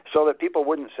Amendment so that people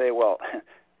wouldn't say, well,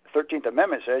 the 13th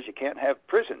Amendment says you can't have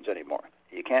prisons anymore.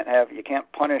 You can't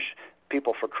punish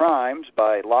people for crimes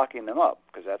by locking them up,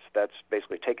 because that's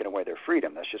basically taking away their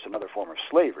freedom. That's just another form of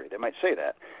slavery. They might say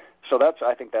that. So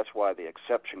I think that's why the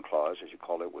exception clause, as you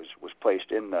call it, was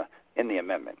placed in the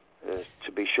amendment,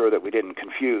 to be sure that we didn't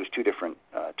confuse two different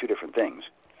things.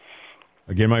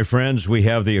 Again, my friends, we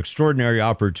have the extraordinary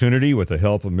opportunity, with the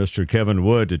help of Mr. Kevin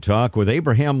Wood, to talk with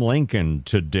Abraham Lincoln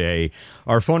today.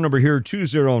 Our phone number here,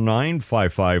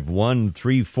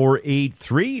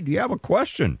 209-551-3483. Do you have a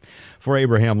question for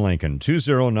Abraham Lincoln?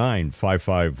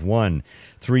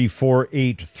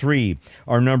 209-551-3483.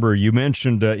 Our number, you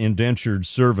mentioned indentured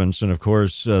servants, and of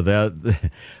course, that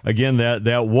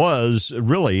was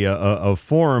really a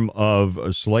form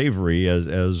of slavery,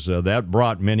 as that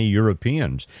brought many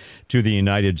Europeans to the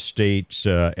United States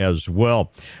as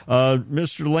well.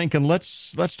 Mr. Lincoln,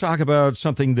 let's talk about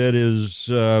something that is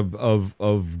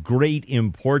of great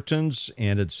importance,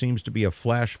 and it seems to be a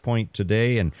flashpoint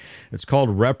today, and it's called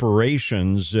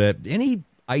reparations. Any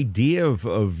idea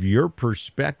of your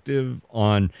perspective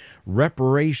on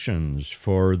reparations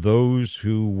for those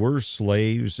who were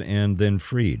slaves and then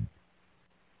freed?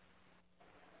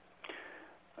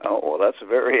 Oh, well, that's a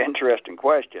very interesting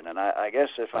question, and I guess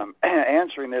if I'm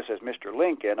answering this as Mr.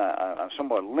 Lincoln, I'm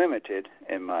somewhat limited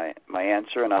in my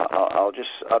answer, and I'll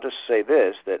just say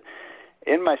this, that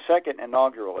in my second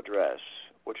inaugural address,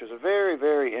 which was a very,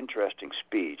 very interesting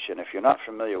speech, and if you're not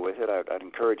familiar with it, I'd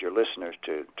encourage your listeners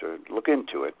to look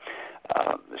into it.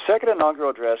 The second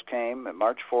inaugural address came on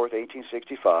March 4th,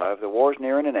 1865. The war's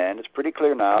nearing an end. It's pretty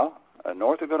clear now.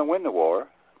 North are going to win the war.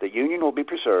 The Union will be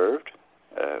preserved.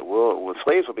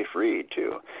 Slaves will be freed,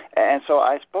 too. And so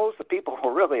I suppose the people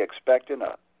were really expecting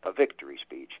a victory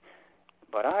speech.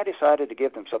 But I decided to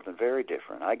give them something very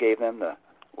different. I gave them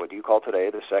what you call today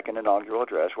the second inaugural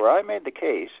address, where I made the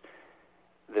case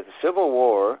that the Civil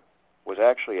War was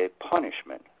actually a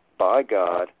punishment by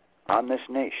God on this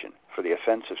nation for the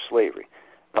offense of slavery.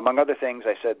 Among other things,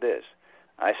 I said this.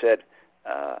 I said,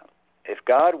 if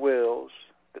God wills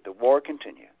that the war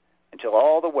continue until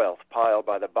all the wealth piled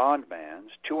by the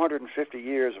bondman's 250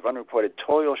 years of unrequited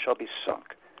toil shall be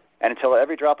sunk, and until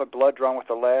every drop of blood drawn with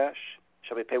the lash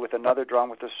shall be paid with another drawn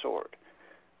with the sword.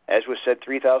 As was said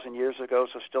 3,000 years ago,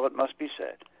 so still it must be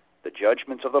said, the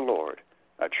judgments of the Lord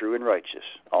are true and righteous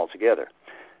altogether.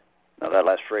 Now, that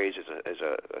last phrase is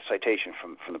a citation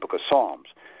from the book of Psalms.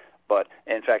 But,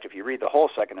 in fact, if you read the whole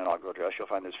second inaugural address, you'll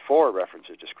find there's 4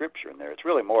 references to Scripture in there. It's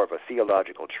really more of a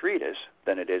theological treatise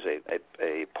than it is a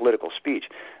political speech.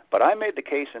 But I made the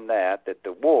case in that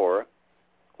the war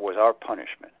was our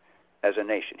punishment as a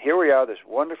nation. Here we are, this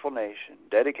wonderful nation,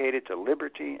 dedicated to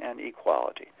liberty and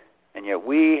equality, and yet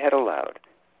we had allowed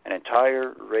an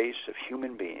entire race of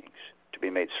human beings to be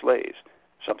made slaves,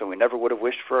 something we never would have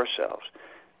wished for ourselves.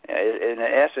 In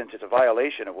essence, it's a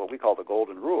violation of what we call the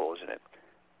Golden Rule, isn't it?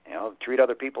 You know, treat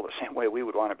other people the same way we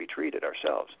would want to be treated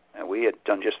ourselves. And we had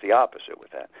done just the opposite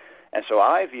with that. And so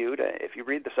I viewed, if you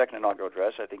read the second inaugural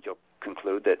address, I think you'll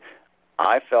conclude that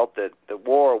I felt that the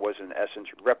war was, in essence,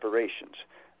 reparations.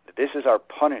 That this is our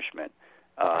punishment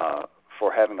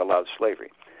for having allowed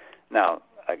slavery. Now,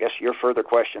 I guess your further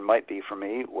question might be for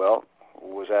me, well,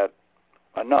 was that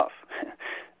enough?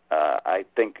 I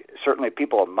think certainly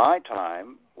people of my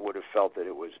time would have felt that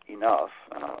it was enough,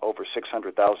 over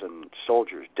 600,000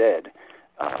 soldiers dead,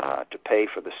 to pay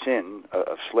for the sin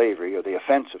of slavery, or the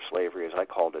offense of slavery, as I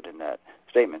called it in that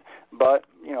statement. But,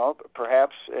 you know,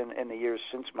 perhaps in the years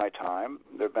since my time,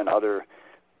 there have been other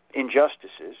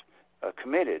injustices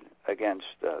committed against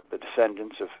the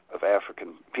descendants of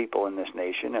African people in this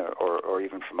nation, or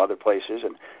even from other places.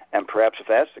 And perhaps if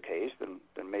that's the case, then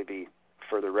maybe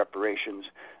further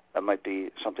reparations might be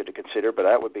something to consider, but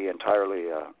that would be entirely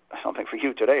something for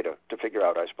you today to figure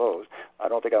out, I suppose. I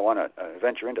don't think I want to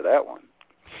venture into that one.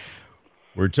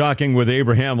 We're talking with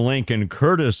Abraham Lincoln,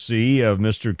 courtesy of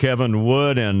Mr. Kevin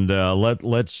Wood, and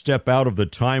let's step out of the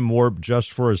time warp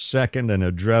just for a second and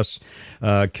address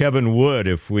Kevin Wood,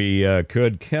 if we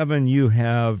could. Kevin, you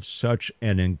have such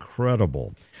an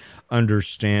incredible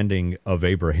understanding of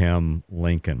Abraham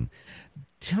Lincoln.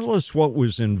 Tell us what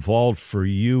was involved for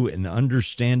you in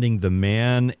understanding the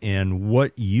man and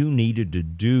what you needed to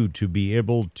do to be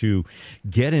able to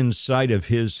get inside of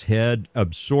his head,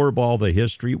 absorb all the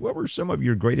history. What were some of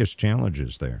your greatest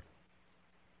challenges there?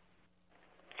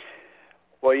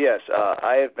 Well, yes,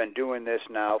 I have been doing this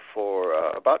now for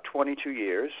about 22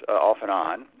 years, off and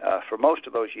on. For most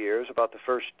of those years, about the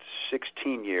first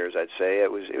 16 years, I'd say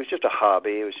it was just a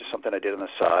hobby. It was just something I did on the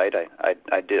side. I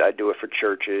do it for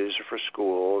churches or for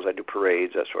schools. I do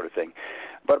parades, that sort of thing.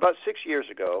 But about 6 years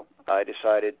ago, I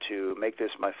decided to make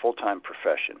this my full-time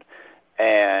profession.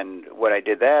 And when I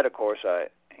did that, of course, I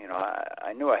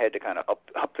knew I had to kind of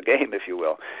up the game, if you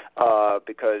will,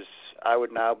 because I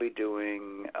would now be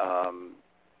doing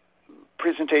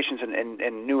presentations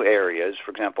in new areas, for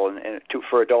example,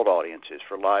 for adult audiences,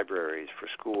 for libraries, for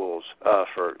schools,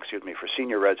 for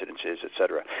senior residences,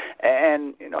 etc.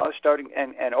 And starting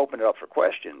and open it up for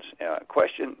questions.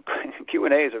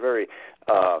 Q&A is a very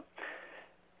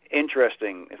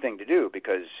interesting thing to do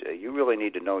because you really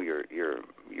need to know your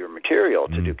material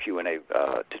to do Q&A,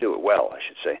 to do it well, I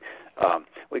should say.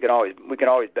 We can always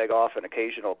beg off an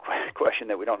occasional question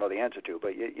that we don't know the answer to,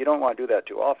 but you don't want to do that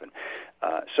too often.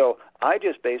 So I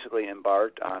just basically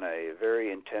embarked on a very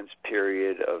intense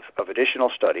period of additional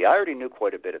study. I already knew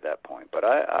quite a bit at that point, but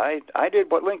I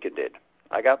did what Lincoln did.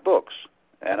 I got books.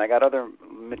 And I got other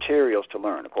materials to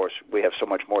learn. Of course, we have so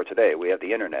much more today. We have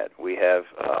the Internet. We have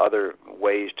other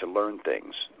ways to learn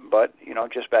things. But,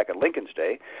 just back in Lincoln's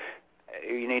day,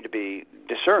 you need to be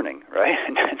discerning, right?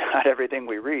 Not everything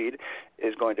we read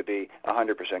is going to be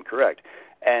 100% correct.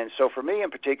 And so for me in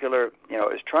particular,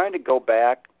 is trying to go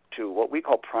back to what we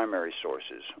call primary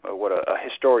sources, or what a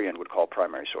historian would call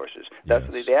primary sources. That's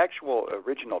the actual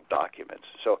original documents.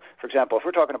 So, for example, if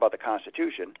we're talking about the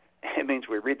Constitution, it means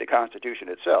we read the Constitution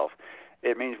itself.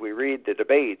 It means we read the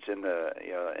debates in the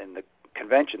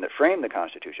convention that framed the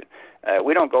Constitution.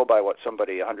 We don't go by what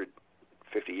somebody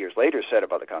 150 years later said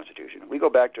about the Constitution. We go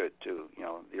back to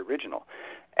the original.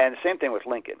 And the same thing with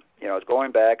Lincoln. It's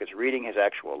going back, it's reading his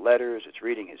actual letters, it's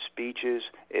reading his speeches,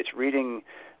 it's reading,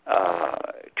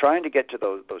 trying to get to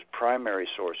those primary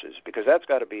sources, because that's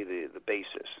got to be the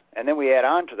basis. And then we add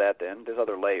on to that, then there's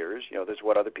other layers. There's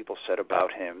what other people said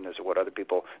about him, there's what other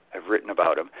people have written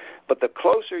about him. But the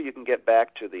closer you can get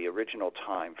back to the original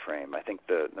time frame, I think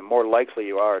the more likely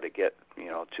you are to get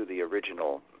to the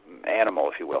original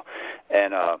animal, if you will.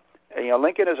 And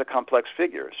Lincoln is a complex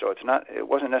figure, so it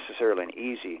wasn't necessarily an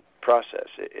easy process.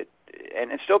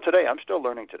 And still today, I'm still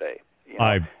learning today.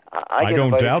 I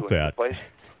don't doubt that.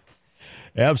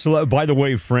 Absolutely. By the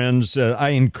way, friends, I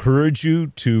encourage you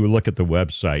to look at the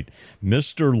website,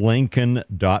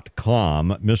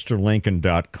 MrLincoln.com,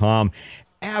 MrLincoln.com.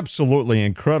 Absolutely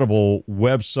incredible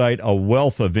website, a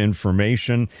wealth of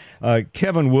information.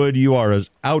 Kevin Wood, you are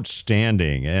as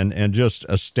outstanding and just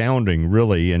astounding,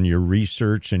 really, in your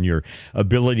research and your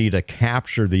ability to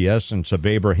capture the essence of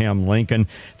Abraham Lincoln.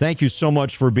 Thank you so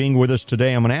much for being with us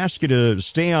today. I'm going to ask you to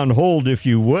stay on hold if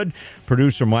you would.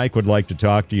 Producer Mike would like to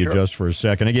talk to you just for a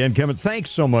second. Again, Kevin,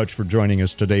 thanks so much for joining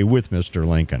us today with Mr.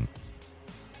 Lincoln.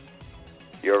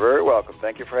 You're very welcome.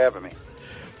 Thank you for having me.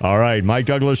 All right, Mike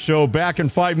Douglas Show back in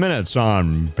 5 minutes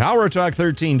on Power Talk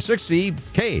 1360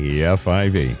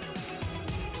 KFIV.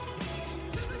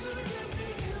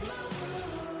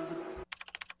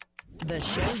 The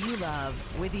show you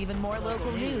love, with even more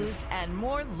local news and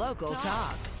more local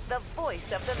talk. The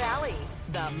voice of the Valley.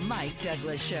 The Mike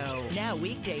Douglas Show. Now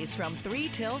weekdays from 3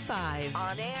 till 5.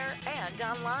 On air and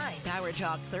online. Power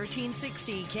Talk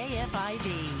 1360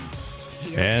 KFIV.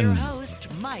 Here's your host,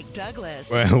 Mike Douglas.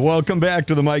 Welcome back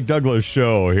to the Mike Douglas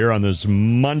Show here on this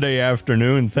Monday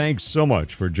afternoon. Thanks so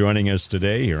much for joining us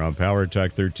today here on Power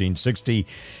Talk 1360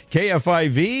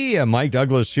 KFIV. Mike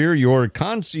Douglas here, your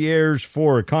concierge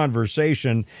for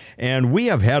conversation. And we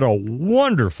have had a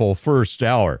wonderful first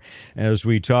hour as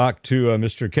we talked to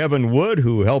Mr. Kevin Wood,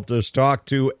 who helped us talk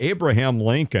to Abraham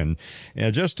Lincoln.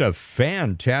 And just a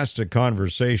fantastic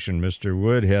conversation. Mr.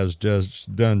 Wood has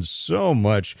just done so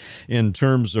much in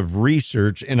terms of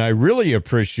research, and I really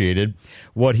appreciated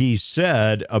what he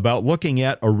said about looking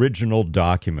at original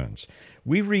documents.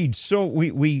 We read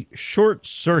we short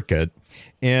circuit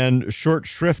and short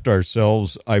shrift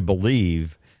ourselves, I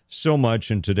believe, so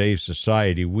much in today's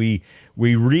society. We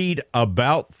read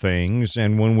about things,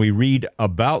 and when we read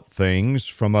about things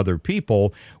from other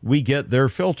people, we get their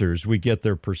filters, we get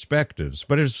their perspectives.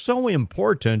 But it's so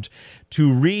important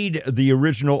to read the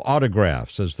original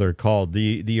autographs, as they're called,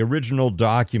 the original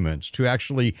documents, to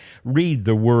actually read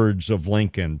the words of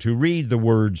Lincoln, to read the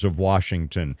words of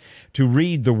Washington, to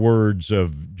read the words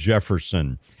of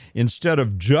Jefferson, instead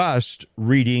of just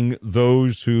reading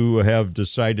those who have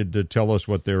decided to tell us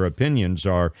what their opinions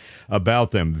are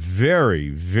about them. Very,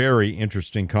 very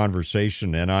interesting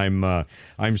conversation, and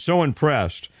I'm so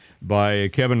impressed by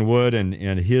Kevin Wood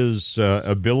and his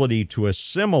ability to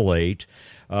assimilate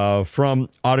from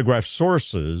autographed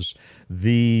sources,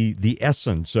 the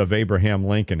essence of Abraham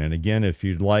Lincoln. And again, if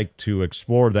you'd like to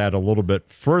explore that a little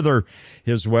bit further,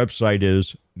 his website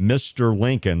is Mr.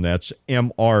 Lincoln. That's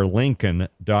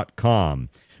mrlincoln.com.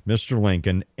 Mr.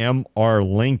 Lincoln,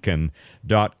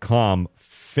 mrlincoln.com.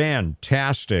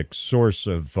 Fantastic source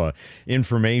of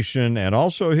information, and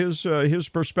also his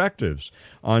perspectives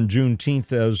on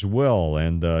Juneteenth as well,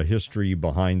 and the history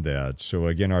behind that. So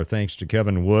again, our thanks to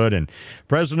Kevin Wood and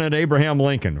President Abraham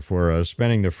Lincoln for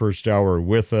spending the first hour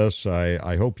with us.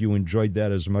 I hope you enjoyed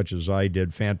that as much as I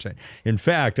did. Fantastic. In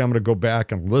fact, I'm going to go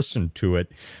back and listen to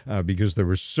it because there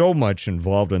was so much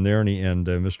involved in there, and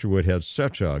Mr. Wood had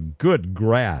such a good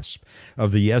grasp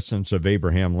of the essence of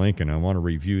Abraham Lincoln. I want to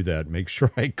review that, make sure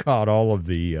I caught all of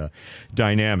the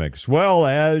dynamics. Well,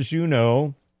 as you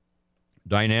know,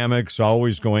 dynamics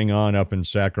always going on up in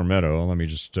Sacramento. Let me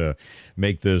just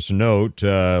make this note.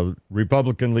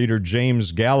 Republican leader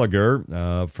James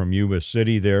Gallagher from Yuba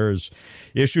City there has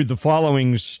issued the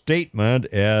following statement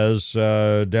as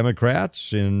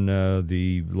Democrats in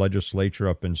the legislature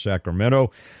up in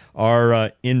Sacramento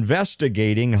are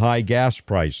investigating high gas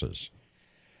prices.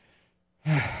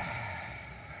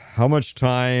 How much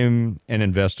time and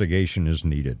investigation is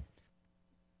needed?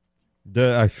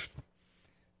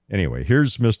 Anyway,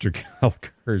 here's Mr.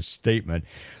 Gallagher's statement.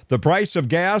 The price of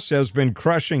gas has been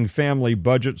crushing family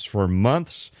budgets for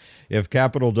months. If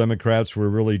Capitol Democrats were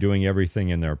really doing everything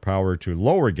in their power to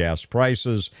lower gas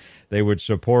prices, they would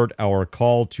support our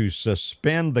call to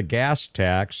suspend the gas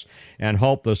tax and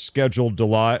halt the scheduled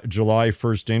July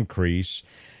 1st increase.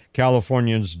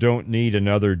 Californians don't need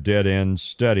another dead-end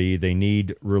study. They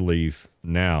need relief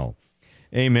now.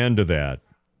 Amen to that.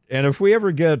 And if we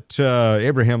ever get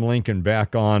Abraham Lincoln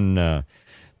back on the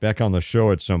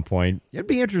show at some point, it'd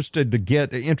be interesting to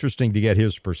get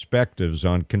his perspectives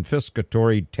on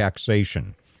confiscatory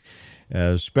taxation,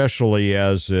 especially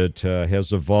as it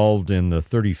has evolved in the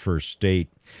 31st state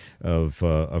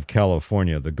of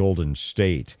California, the Golden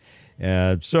State.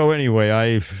 So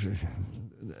anyway,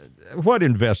 what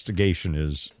investigation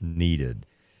is needed?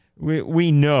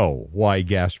 We know why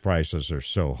gas prices are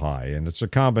so high, and it's a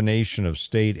combination of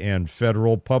state and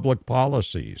federal public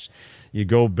policies. You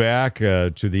go back to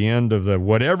the end of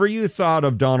whatever you thought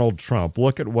of Donald Trump,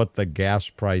 look at what the gas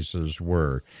prices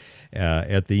were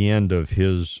at the end of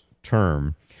his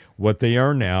term, what they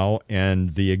are now,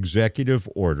 and the executive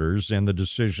orders and the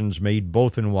decisions made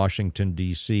both in Washington,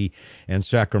 D.C. and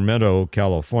Sacramento,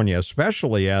 California,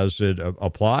 especially as it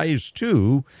applies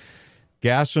to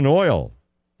gas and oil,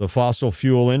 the fossil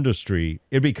fuel industry.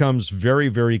 It becomes very,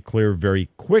 very clear very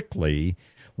quickly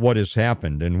what has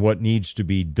happened and what needs to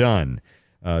be done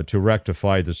to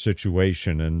rectify the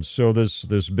situation. And so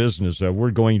this business, we're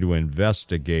going to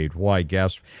investigate why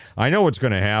gas. I know what's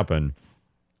going to happen.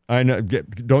 I know.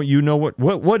 Don't you know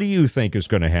what do you think is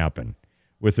going to happen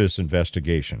with this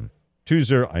investigation?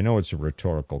 I know it's a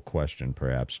rhetorical question,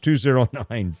 perhaps.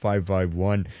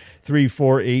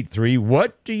 209-551-3483.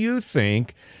 What do you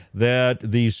think that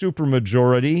the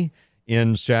supermajority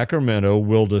in Sacramento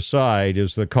will decide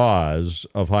is the cause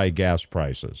of high gas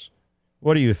prices?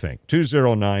 What do you think?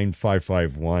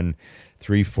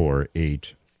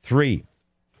 209-551-3483.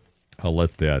 I'll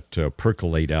let that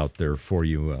percolate out there for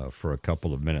you for a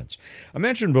couple of minutes. I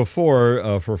mentioned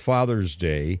before for Father's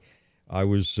Day, I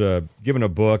was given a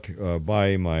book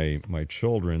by my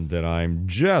children that I'm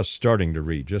just starting to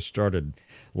read. Just started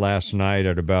last night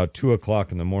at about 2 o'clock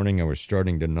in the morning. I was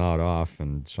starting to nod off,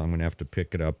 and so I'm going to have to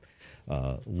pick it up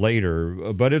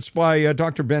later. But it's by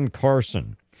Dr. Ben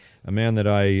Carson, a man that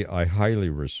I highly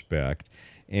respect.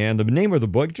 And the name of the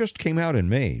book just came out in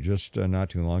May, just not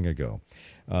too long ago.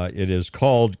 It is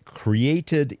called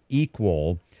Created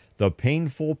Equal, The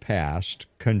Painful Past,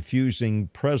 Confusing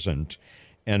Present,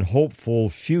 and Hopeful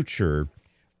Future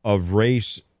of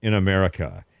Race in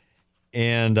America.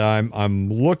 And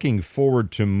I'm looking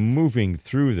forward to moving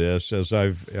through this as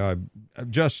I've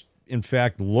just, in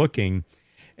fact, looking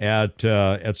at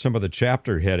some of the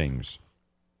chapter headings.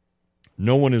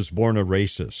 No one is born a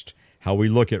racist. How we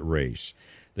look at race.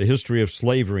 The history of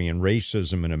slavery and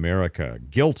racism in America.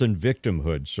 Guilt and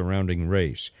victimhood surrounding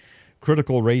race.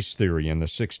 Critical race theory and the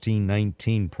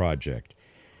 1619 Project.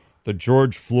 The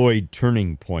George Floyd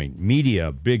turning point.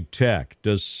 Media, big tech.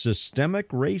 Does systemic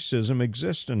racism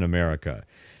exist in America?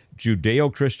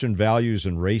 Judeo-Christian values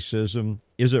and racism.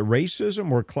 Is it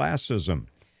racism or classism?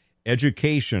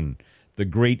 Education, the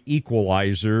great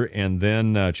equalizer. And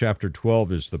then Chapter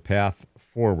 12 is the path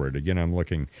forward. Again, I'm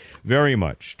looking very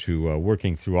much to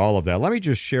working through all of that. Let me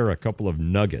just share a couple of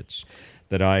nuggets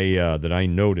that I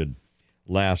noted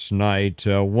last night.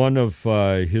 One of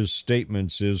his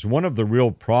statements is one of the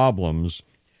real problems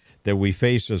that we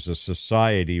face as a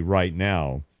society right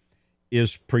now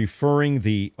is preferring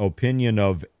the opinion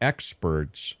of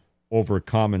experts over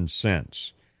common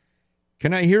sense.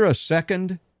 Can I hear a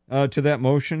second to that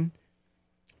motion?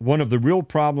 One of the real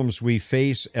problems we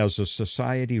face as a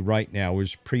society right now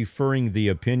is preferring the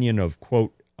opinion of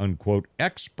quote unquote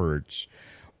experts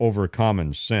over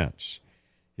common sense.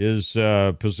 His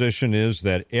position is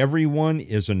that everyone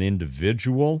is an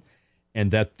individual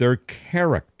and that their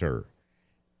character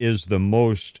is the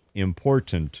most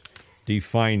important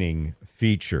defining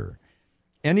feature.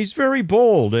 And he's very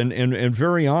bold and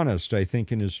very honest, I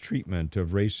think, in his treatment of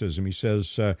racism. He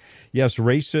says, yes,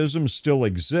 racism still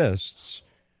exists,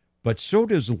 but so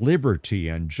does liberty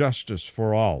and justice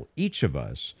for all. Each of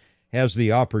us has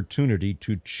the opportunity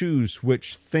to choose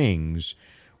which things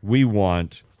we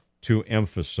want to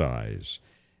emphasize.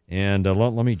 And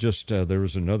let me just, there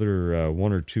was another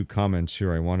one or two comments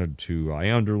here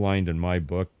I underlined in my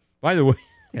book. By the way,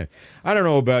 I don't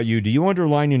know about you. Do you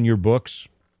underline in your books,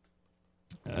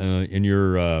 in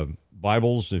your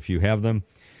Bibles, if you have them?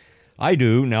 I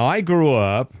do. Now, I grew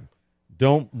up,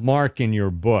 don't mark in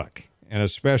your book, and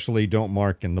especially don't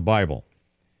mark in the Bible.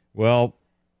 Well,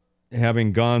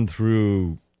 having gone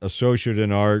through Associate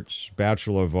in Arts,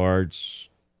 Bachelor of Arts,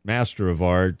 Master of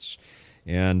Arts,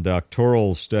 and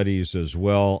doctoral studies as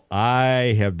well,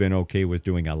 I have been okay with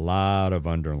doing a lot of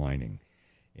underlining.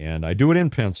 And I do it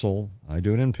in pencil.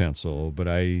 But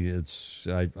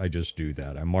I just do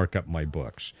that. I mark up my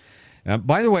books.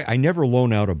 By the way, I never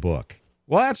loan out a book.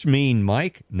 Well, that's mean,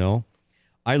 Mike. No,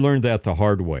 I learned that the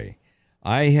hard way.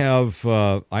 I have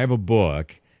a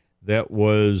book that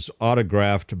was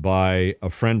autographed by a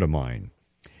friend of mine,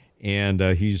 and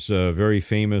he's a very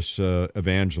famous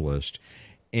evangelist.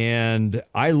 And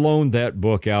I loaned that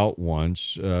book out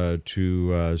once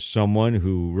to someone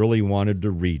who really wanted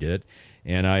to read it,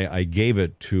 and I gave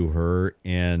it to her,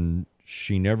 and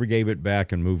she never gave it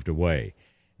back and moved away.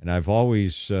 And I've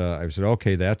always I've said,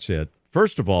 okay, that's it.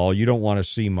 First of all, you don't want to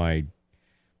see my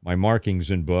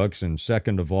markings in books, and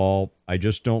second of all, I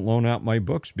just don't loan out my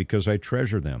books because I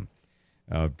treasure them.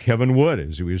 Kevin Wood,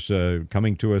 as he was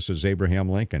coming to us as Abraham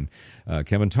Lincoln,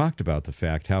 Kevin talked about the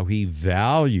fact how he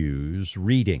values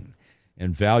reading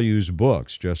and values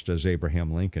books just as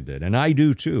Abraham Lincoln did. And I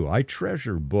do too. I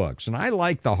treasure books, and I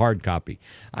like the hard copy.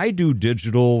 I do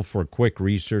digital for quick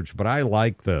research, but I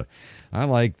like the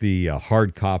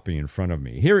hard copy in front of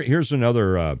me. Here's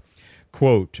another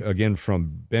quote, again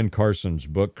from Ben Carson's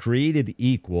book, Created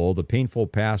Equal, The Painful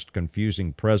Past,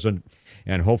 Confusing Present,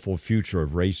 and Hopeful Future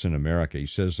of Race in America. He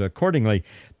says, accordingly,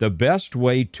 the best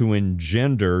way to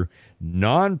engender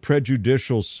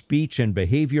non-prejudicial speech and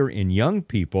behavior in young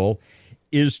people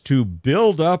is to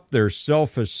build up their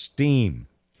self-esteem.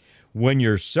 When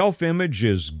your self-image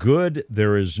is good,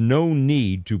 there is no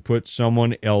need to put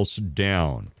someone else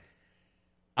down.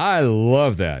 I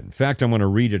love that. In fact, I'm going to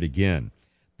read it again.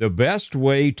 The best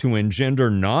way to engender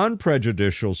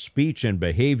non-prejudicial speech and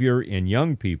behavior in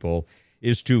young people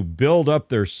is to build up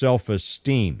their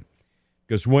self-esteem.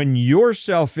 Because when your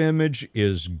self-image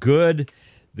is good,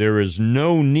 there is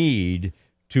no need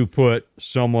to put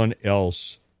someone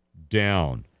else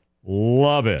down.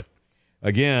 Love it.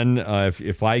 Again,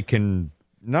 if I can,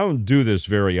 I don't do this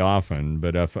very often,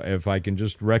 but if I can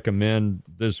just recommend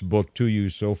this book to you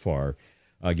so far,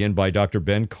 again by Dr.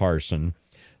 Ben Carson,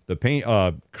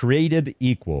 Created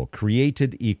Equal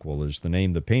is the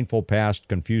name, The Painful Past,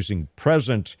 Confusing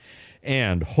Present,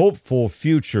 and Hopeful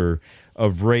Future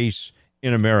of Race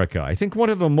in America. I think one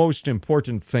of the most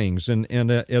important things, and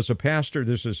as a pastor,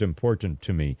 this is important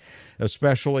to me,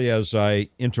 especially as I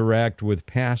interact with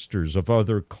pastors of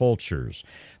other cultures,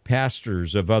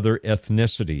 pastors of other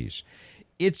ethnicities,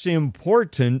 it's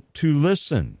important to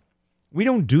listen. We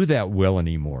don't do that well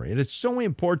anymore. It is so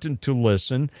important to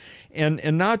listen and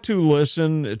not to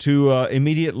listen to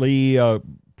immediately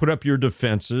put up your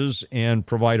defenses and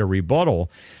provide a rebuttal,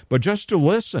 but just to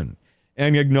listen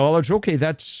and acknowledge, okay,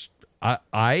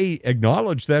 I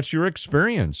acknowledge that's your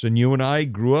experience. And you and I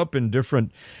grew up in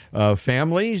different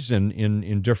families and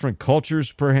in different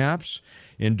cultures, perhaps,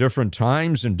 in different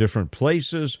times, in different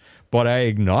places. But I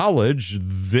acknowledge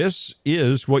this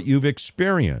is what you've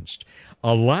experienced.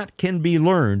 A lot can be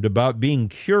learned about being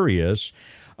curious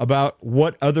about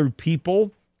what other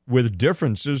people with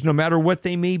differences, no matter what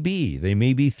they may be. They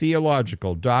may be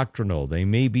theological, doctrinal, they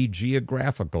may be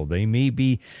geographical, they may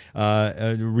be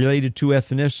related to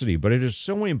ethnicity, but it is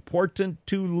so important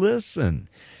to listen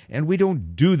And we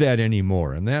don't do that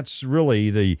anymore. And that's really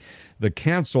the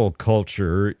cancel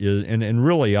culture is, and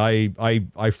really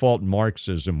I fault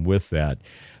Marxism with that.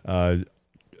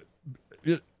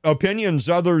 Opinions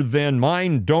other than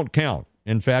mine don't count.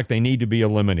 In fact, they need to be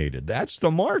eliminated. That's the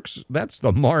mark,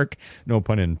 no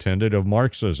pun intended, of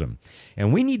Marxism.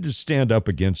 And we need to stand up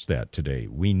against that today.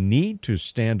 We need to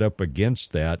stand up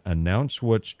against that, announce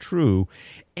what's true,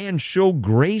 and show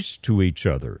grace to each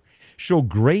other. Show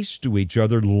grace to each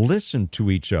other, listen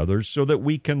to each other so that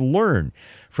we can learn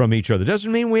from each other.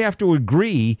 Doesn't mean we have to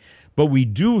agree, but we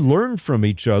do learn from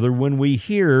each other when we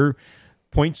hear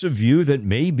points of view that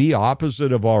may be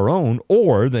opposite of our own,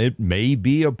 or that may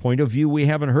be a point of view we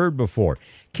haven't heard before.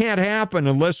 Can't happen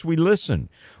unless we listen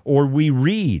or we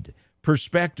read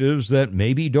perspectives that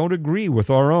maybe don't agree with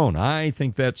our own. I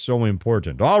think that's so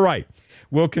important. All right.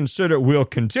 We'll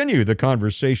continue the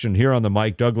conversation here on the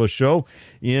Mike Douglas Show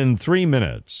in 3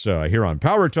 minutes here on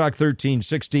Power Talk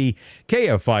 1360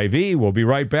 KFIV. We'll be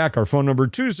right back. Our phone number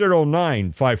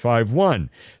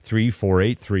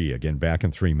 209-551-3483. Again, back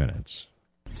in 3 minutes.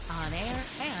 On air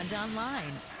and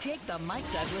online. Take the Mike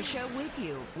Douglas Show with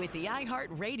you with the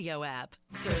iHeartRadio app.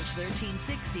 Search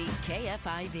 1360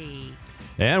 KFIV.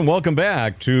 And welcome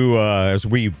back to, as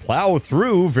we plow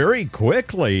through very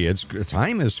quickly,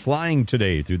 time is flying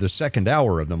today through the second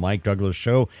hour of the Mike Douglas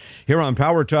Show here on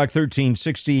Power Talk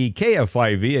 1360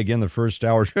 KFIV. Again, the first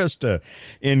hour, just an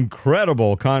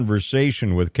incredible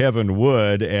conversation with Kevin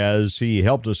Wood as he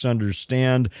helped us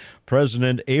understand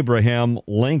President Abraham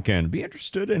Lincoln. Be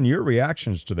interested in your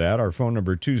reactions to that. Our phone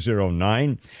number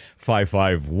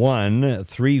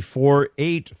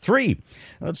 209-551-3483.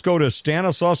 Let's go to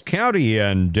Stanislaus County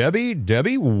and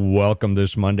Debbie, welcome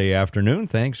this Monday afternoon.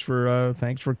 Thanks for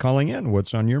calling in.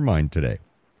 What's on your mind today?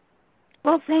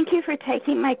 Well, thank you for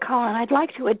taking my call, and I'd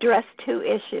like to address two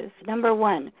issues. Number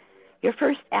one, your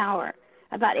first hour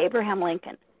about Abraham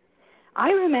Lincoln.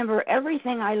 I remember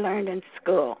everything I learned in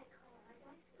school.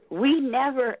 We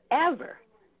never, ever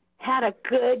had a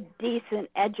good, decent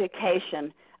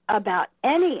education about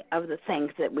any of the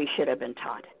things that we should have been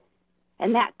taught.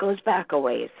 And that goes back a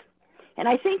ways. And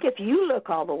I think if you look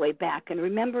all the way back and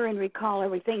remember and recall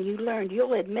everything you learned,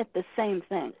 you'll admit the same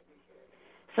thing.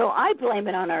 So I blame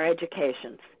it on our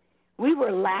educations. We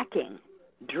were lacking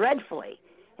dreadfully.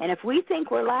 And if we think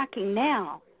we're lacking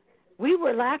now, we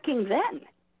were lacking then.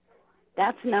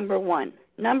 That's number one.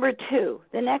 Number two,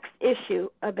 the next issue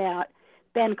about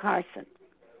Ben Carson.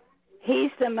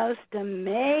 He's the most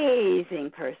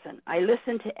amazing person. I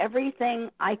listen to everything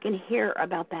I can hear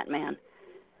about that man.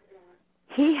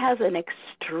 He has an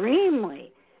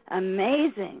extremely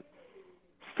amazing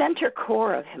center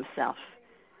core of himself.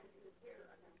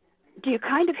 Do you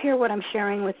kind of hear what I'm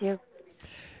sharing with you?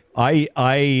 I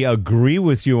agree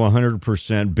with you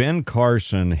 100%. Ben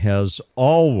Carson has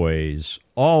always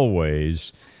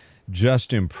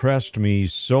just impressed me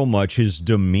so much. His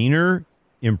demeanor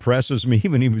impresses me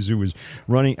when he was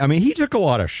running. I mean, he took a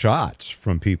lot of shots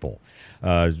from people,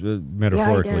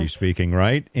 metaphorically speaking,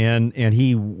 right? And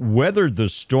he weathered the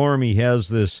storm. He has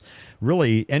this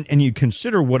really, and you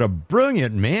consider what a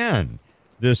brilliant man.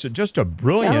 Just a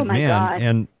brilliant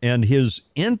man, and his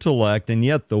intellect, and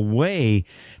yet the way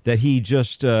that he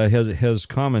just has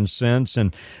common sense.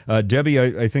 And Debbie,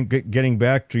 I think getting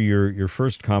back to your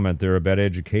first comment there about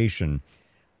education,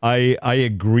 I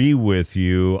agree with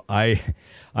you.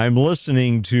 I'm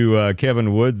listening to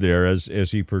Kevin Wood there as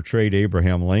he portrayed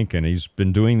Abraham Lincoln. He's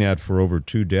been doing that for over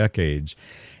 2 decades.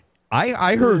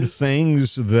 I heard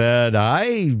things that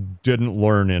I didn't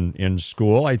learn in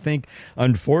school. I think,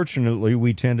 unfortunately,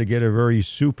 we tend to get a very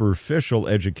superficial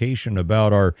education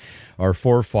about our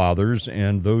forefathers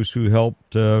and those who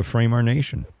helped frame our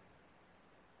nation.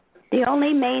 The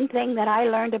only main thing that I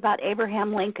learned about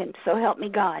Abraham Lincoln, so help me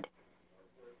God,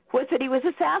 was that he was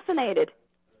assassinated.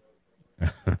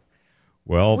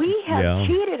 Well, we have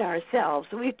cheated ourselves.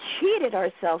 We've cheated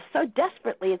ourselves so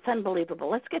desperately, it's unbelievable.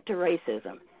 Let's get to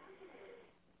racism.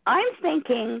 I'm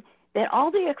thinking that all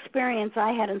the experience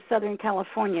I had in Southern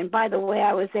California, and by the way,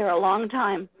 I was there a long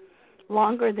time,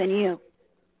 longer than you,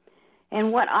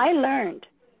 and what I learned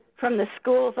from the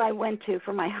schools I went to,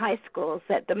 from my high schools,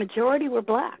 that the majority were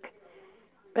black.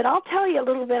 But I'll tell you a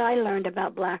little bit I learned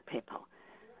about black people.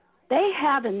 They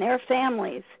have in their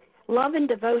families love and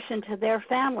devotion to their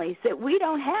families that we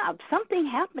don't have. Something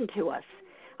happened to us.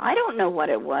 I don't know what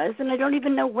it was, and I don't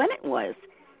even know when it was.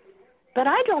 But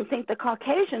I don't think the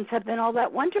Caucasians have been all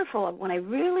that wonderful when I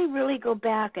really, really go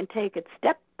back and take it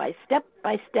step by step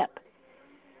by step.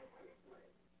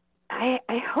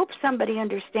 I hope somebody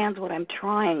understands what I'm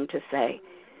trying to say.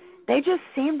 They just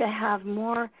seem to have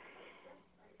more,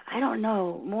 I don't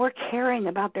know, more caring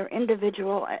about their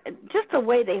individual, just the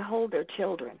way they hold their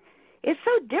children. It's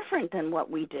so different than what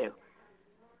we do.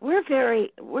 We're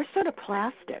sort of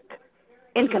plastic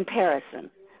in comparison.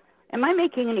 Am I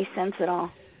making any sense at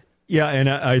all? Yeah, and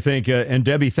I think, and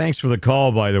Debbie, thanks for the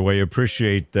call, by the way.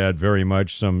 Appreciate that very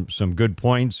much. Some good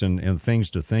points and things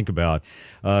to think about.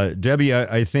 Debbie,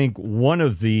 I think one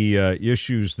of the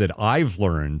issues that I've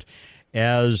learned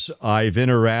as I've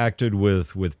interacted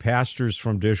with pastors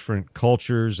from different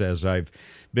cultures, as I've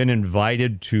been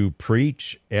invited to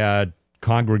preach at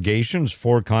congregations,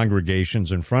 for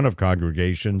congregations, in front of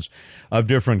congregations of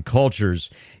different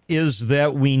cultures, is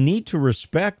that we need to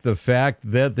respect the fact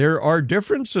that there are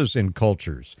differences in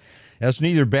cultures. That's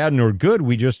neither bad nor good.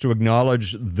 We just to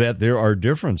acknowledge that there are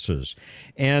differences.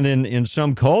 And in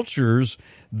some cultures,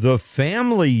 the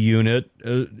family unit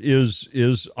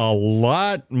is a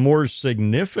lot more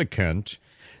significant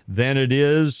than it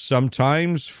is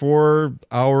sometimes for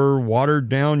our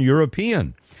watered-down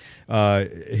European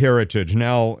heritage.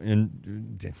 Now,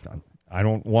 I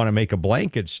don't want to make a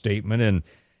blanket statement.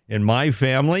 In my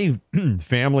family,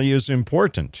 family is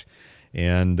important.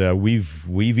 And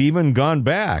we've even gone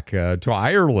back to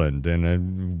Ireland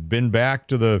and been back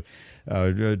to the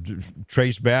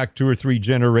traced back 2 or 3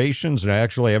 generations. And I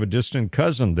actually have a distant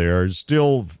cousin there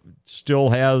still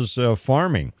has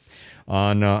farming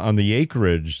on the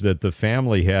acreage that the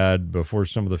family had before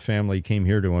some of the family came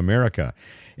here to America.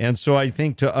 And so I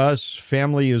think to us,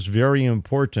 family is very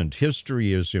important.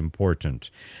 History is important.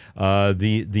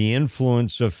 The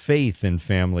influence of faith in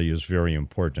family is very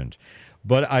important.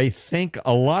 But I think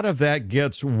a lot of that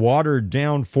gets watered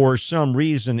down for some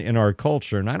reason in our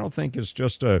culture. And I don't think it's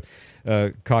just a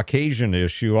Caucasian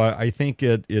issue. I think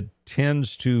it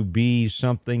tends to be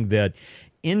something that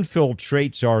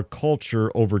infiltrates our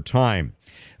culture over time.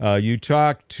 You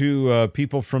talk to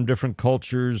people from different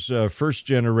cultures, first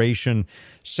generation,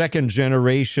 second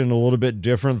generation, a little bit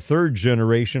different, third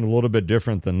generation, a little bit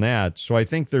different than that. So I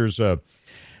think there's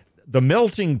the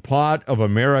melting pot of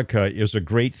America is a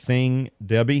great thing,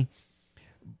 Debbie.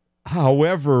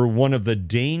 However, one of the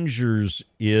dangers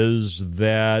is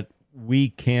that we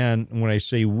can, when I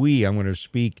say we, I'm going to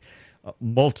speak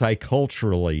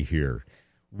multiculturally here.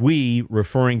 We,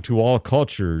 referring to all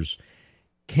cultures,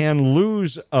 can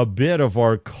lose a bit of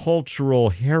our cultural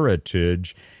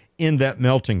heritage in that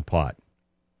melting pot.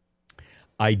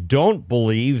 I don't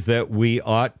believe that we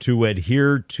ought to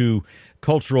adhere to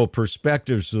cultural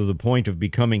perspectives to the point of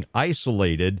becoming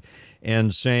isolated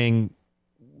and saying,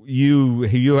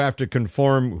 you have to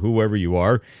conform, whoever you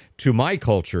are, to my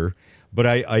culture. But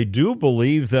I do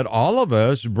believe that all of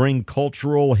us bring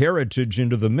cultural heritage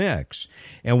into the mix,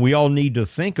 and we all need to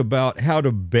think about how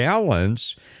to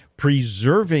balance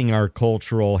preserving our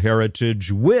cultural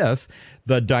heritage with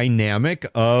the dynamic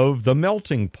of the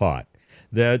melting pot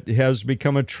that has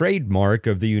become a trademark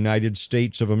of the United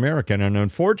States of America. And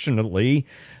unfortunately,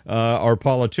 our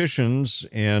politicians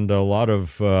and a lot of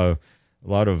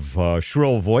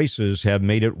shrill voices have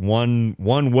made it one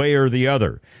way or the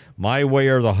other, my way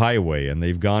or the highway, and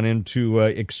they've gone into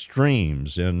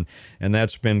extremes, and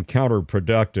that's been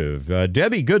counterproductive.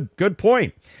 Debbie, good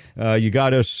point. You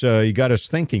got us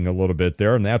thinking a little bit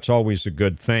there, and that's always a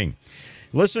good thing.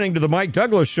 Listening to the Mike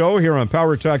Douglas Show here on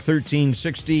Power Talk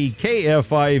 1360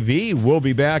 KFIV. We'll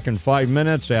be back in 5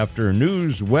 minutes after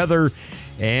news, weather,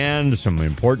 and some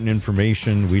important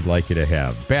information we'd like you to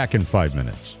have. Back in 5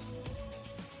 minutes.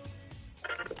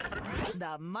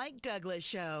 The Mike Douglas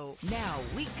Show, now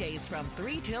weekdays from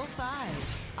 3 till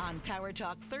 5 on Power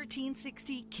Talk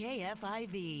 1360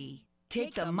 KFIV.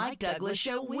 Take the Mike Douglas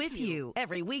Show with you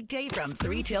every weekday from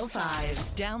 3 till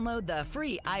 5. Download the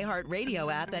free iHeartRadio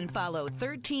app and follow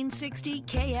 1360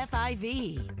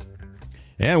 KFIV.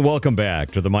 And welcome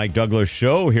back to the Mike Douglas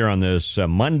Show here on this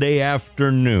Monday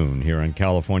afternoon here in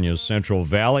California's Central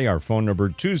Valley. Our phone number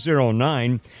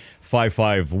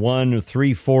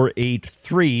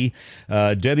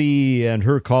 209-551-3483. Debbie and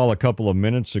her call a couple of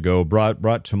minutes ago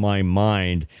brought to my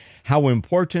mind how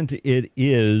important it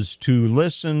is to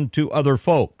listen to other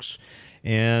folks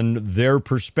and their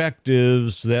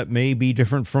perspectives that may be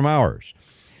different from ours.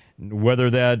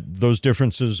 Whether those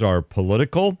differences are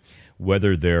political,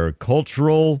 whether they're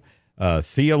cultural,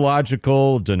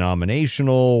 theological,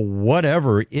 denominational,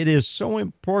 whatever, it is so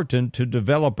important to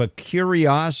develop a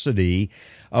curiosity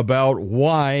about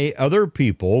why other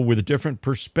people with different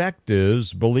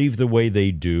perspectives believe the way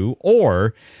they do,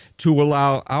 or to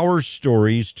allow our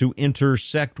stories to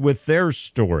intersect with their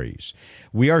stories.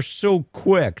 We are so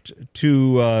quick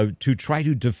to try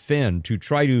to defend, to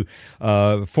try to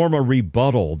form a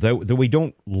rebuttal that we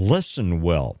don't listen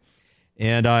well.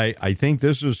 And I think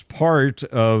this is part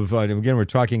of, again, we're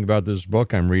talking about this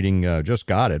book I'm reading, just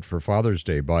got it for Father's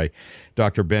Day, by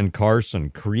Dr. Ben Carson,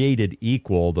 Created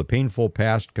Equal, The Painful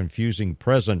Past, Confusing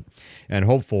Present, and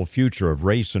Hopeful Future of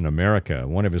Race in America.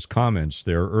 One of his comments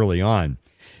there early on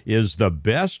is the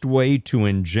best way to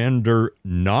engender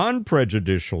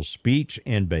non-prejudicial speech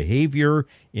and behavior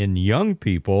in young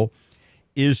people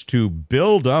is to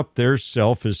build up their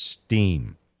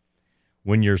self-esteem.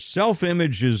 When your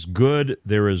self-image is good,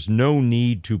 there is no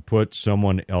need to put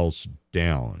someone else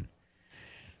down.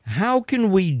 How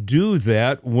can we do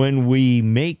that when we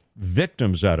make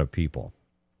victims out of people?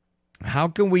 How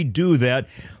can we do that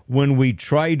when we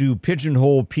try to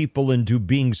pigeonhole people into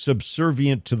being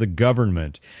subservient to the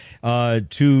government,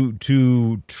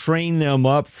 to train them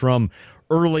up from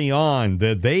early on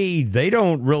that they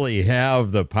don't really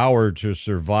have the power to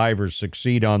survive or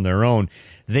succeed on their own?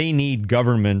 They need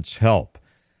government's help.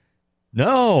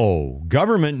 No,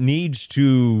 government needs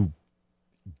to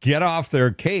get off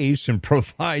their case and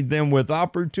provide them with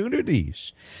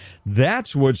opportunities.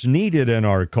 That's what's needed in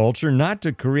our culture, not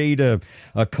to create a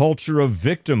culture of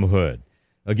victimhood.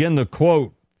 Again, the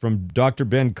quote from Dr.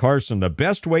 Ben Carson, the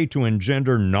best way to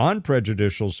engender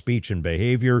non-prejudicial speech and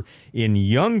behavior in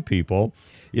young people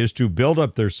is to build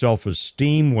up their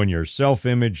self-esteem. When your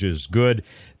self-image is good,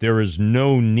 there is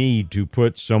no need to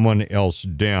put someone else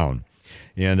down.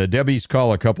 And Debbie's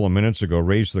call a couple of minutes ago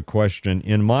raised the question,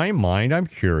 in my mind, I'm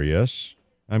curious,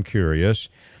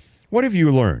 what have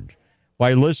you learned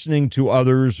by listening to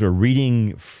others or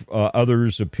reading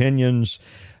others' opinions,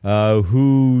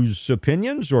 whose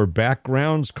opinions or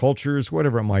backgrounds, cultures,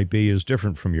 whatever it might be, is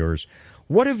different from yours?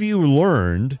 What have you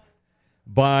learned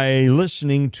by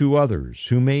listening to others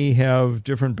who may have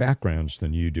different backgrounds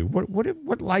than you do?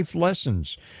 What life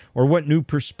lessons or what new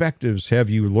perspectives have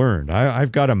you learned?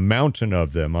 I've got a mountain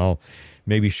of them. I'll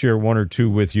maybe share one or two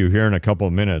with you here in a couple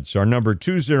of minutes. Our number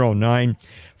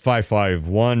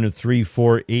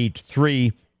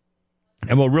 209-551-3483.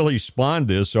 And what really spawned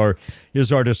this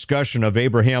is our discussion of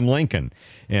Abraham Lincoln.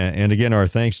 And again, our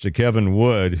thanks to Kevin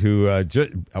Wood, who,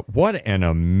 what an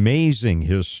amazing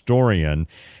historian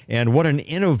and what an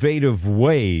innovative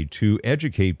way to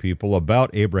educate people about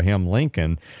Abraham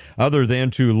Lincoln, other than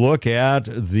to look at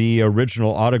the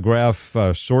original autograph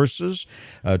sources,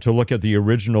 to look at the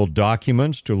original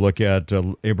documents, to look at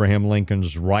Abraham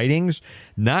Lincoln's writings,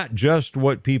 not just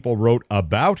what people wrote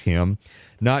about him,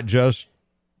 not just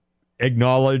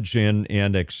acknowledge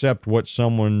and accept what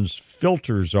someone's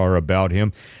filters are about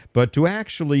him, but to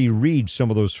actually read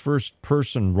some of those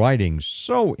first-person writings.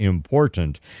 So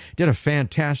important. Did a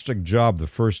fantastic job the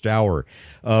first hour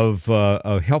of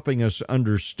helping us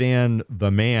understand the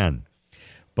man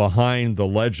behind the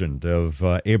legend of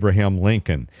Abraham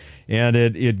Lincoln. And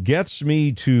it gets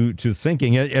me to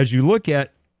thinking, as you look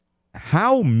at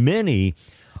how many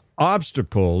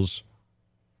obstacles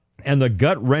and the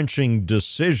gut-wrenching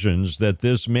decisions that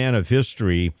this man of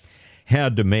history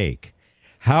had to make,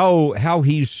 how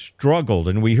he struggled,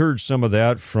 and we heard some of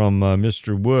that from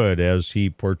Mr. Wood as he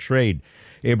portrayed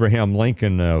Abraham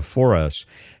Lincoln for us,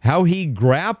 how he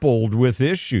grappled with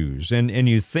issues, and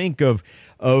you think of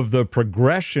the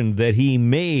progression that he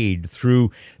made through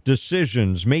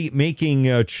decisions,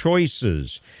 making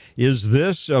choices. Is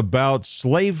this about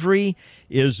slavery?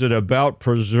 Is it about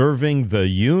preserving the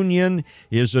Union?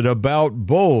 Is it about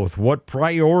both? What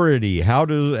priority? How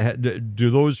do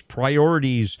those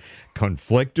priorities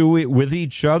conflict with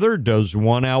each other? Does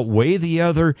one outweigh the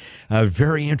other?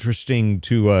 Very interesting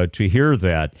to hear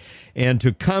that. And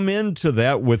to come into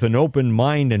that with an open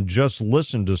mind and just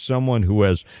listen to someone who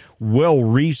has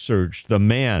well-researched the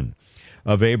man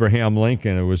of Abraham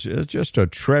Lincoln. It was just a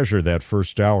treasure, that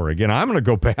first hour. Again, I'm going to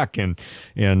go back and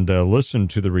listen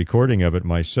to the recording of it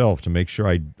myself to make sure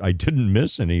I didn't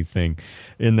miss anything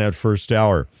in that first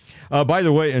hour. By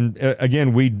the way, and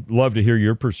again, we'd love to hear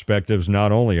your perspectives,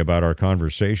 not only about our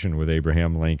conversation with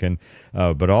Abraham Lincoln,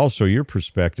 but also your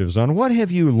perspectives on what have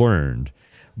you learned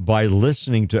by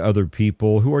listening to other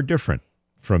people who are different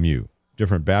from you.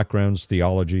 Different backgrounds,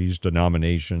 theologies,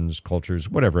 denominations, cultures,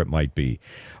 whatever it might be.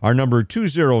 Our number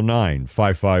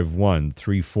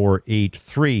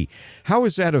 209-551-3483. How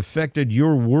has that affected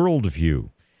your worldview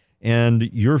and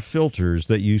your filters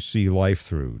that you see life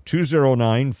through?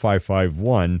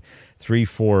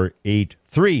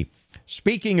 209-551-3483.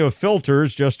 Speaking of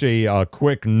filters, just a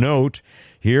quick note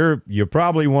here. You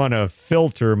probably want to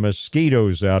filter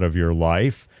mosquitoes out of your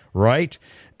life, right?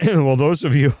 Well, those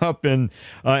of you up in,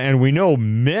 and we know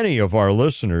many of our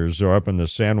listeners are up in the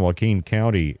San Joaquin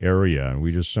County area, and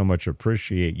we just so much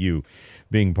appreciate you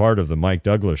being part of the Mike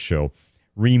Douglas Show.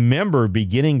 remember,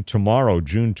 beginning tomorrow,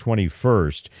 June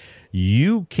 21st,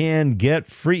 you can get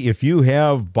free, if you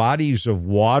have bodies of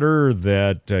water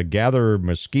that gather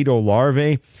mosquito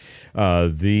larvae,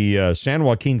 the San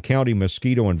Joaquin County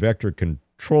Mosquito and Vector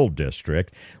Control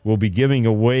District will be giving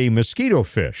away mosquito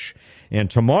fish. And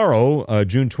tomorrow,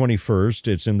 June 21st,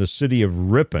 it's in the city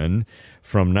of Ripon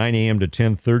from 9 a.m. to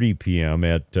 10:30 p.m.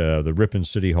 at the Ripon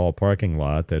City Hall parking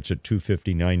lot. That's at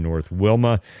 259 North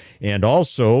Wilma. And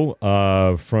also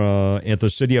at the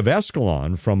city of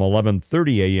Escalon from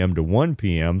 11:30 a.m. to 1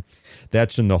 p.m.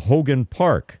 That's in the Hogan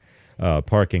Park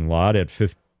parking lot at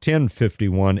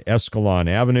 1051 Escalon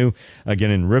Avenue.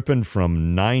 Again, in Ripon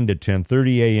from 9 to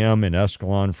 10:30 a.m. in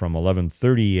Escalon from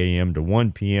 11:30 a.m. to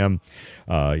 1 p.m.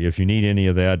 If you need any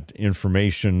of that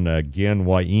information, again,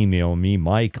 why email me,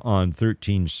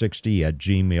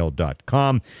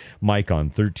 mikeon1360@gmail.com.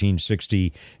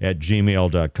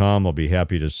 mikeon1360@gmail.com. I'll be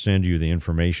happy to send you the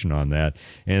information on that.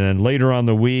 And then later on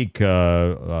the week,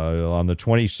 on the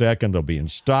 22nd, they'll be in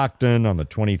Stockton. On the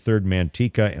 23rd,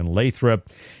 Manteca and Lathrop.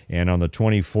 And on the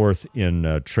 24th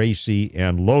in Tracy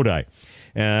and Lodi.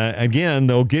 Again,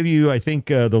 they'll give you, I think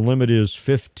the limit is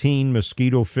 15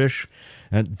 mosquito fish.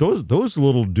 And those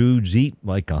little dudes eat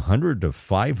like 100 to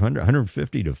 500,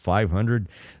 150 to 500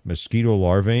 mosquito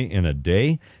larvae in a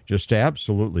day. Just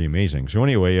absolutely amazing. So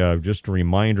anyway, just a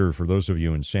reminder for those of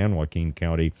you in San Joaquin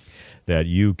County that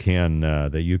you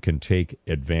can take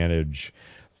advantage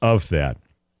of that.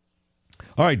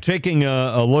 All right, taking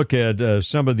a look at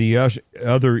some of the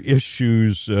other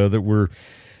issues that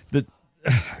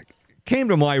came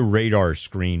to my radar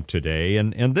screen today,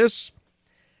 and this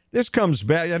comes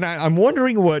back, and I'm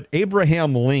wondering what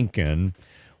Abraham Lincoln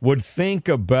would think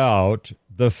about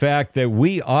the fact that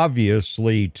we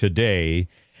obviously today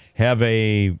have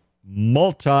a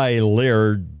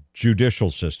multi-layered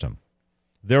judicial system.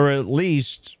 There are at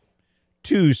least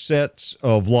two sets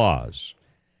of laws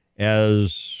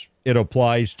as it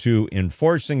applies to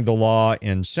enforcing the law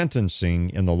and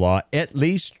sentencing in the law, at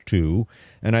least two,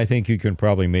 and I think you can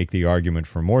probably make the argument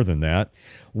for more than that.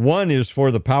 One is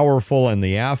for the powerful and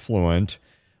the affluent,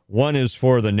 one is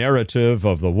for the narrative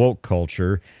of the woke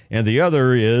culture, and the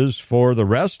other is for the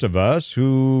rest of us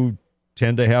who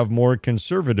tend to have more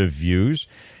conservative views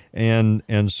and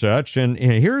such. And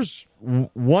here's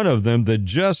one of them that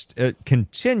just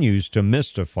continues to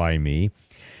mystify me,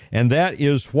 and that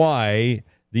is why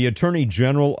the Attorney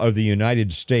General of the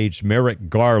United States, Merrick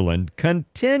Garland,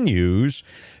 continues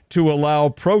to allow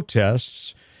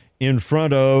protests in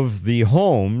front of the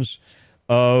homes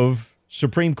of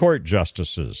Supreme Court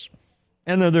justices.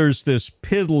 And then there's this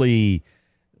piddly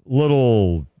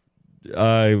little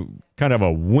kind of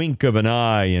a wink of an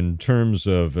eye in terms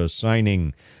of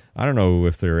assigning, I don't know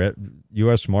if they're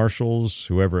U.S. Marshals,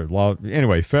 whoever,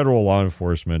 federal law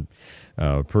enforcement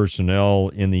personnel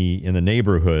in the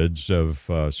neighborhoods of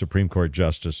Supreme Court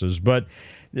justices. But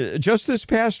just this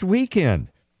past weekend,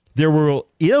 there were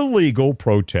illegal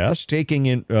protests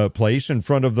taking place in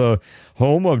front of the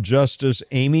home of Justice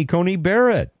Amy Coney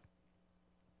Barrett.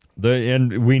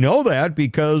 And we know that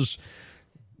because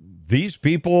these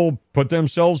people put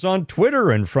themselves on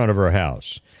Twitter in front of her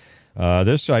house.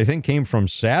 This, I think, came from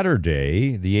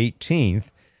Saturday, the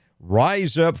 18th.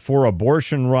 Rise up for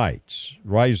abortion rights.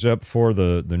 Rise up for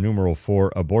the numeral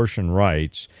 4 abortion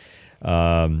rights.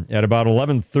 At about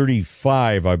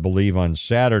 11:35, I believe, on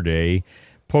Saturday,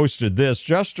 posted this: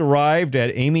 just arrived at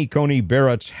Amy Coney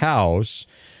Barrett's house,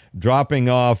 dropping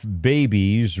off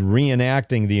babies,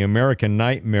 reenacting the American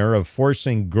nightmare of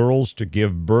forcing girls to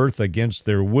give birth against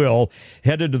their will.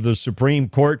 Headed to the Supreme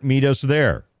Court, meet us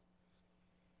there.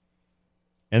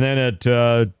 And then at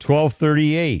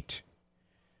 12:38,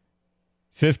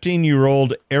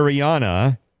 15-year-old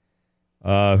Ariana,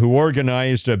 who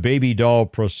organized a baby doll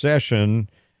procession,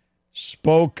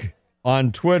 spoke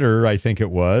on Twitter, I think it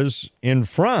was, in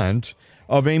front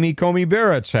of Amy Coney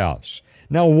Barrett's house.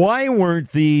 Now, why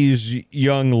weren't these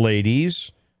young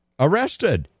ladies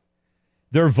arrested?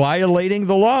 They're violating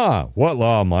the law. What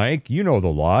law, Mike? You know the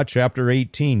law. Chapter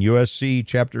 18, USC,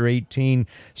 Chapter 18,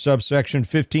 subsection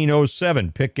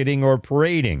 1507, picketing or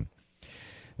parading.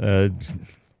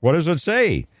 What does it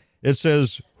say? It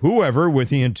says, whoever with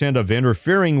the intent of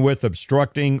interfering with,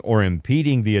 obstructing, or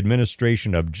impeding the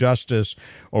administration of justice,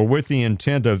 or with the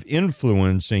intent of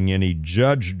influencing any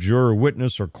judge, juror,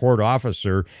 witness, or court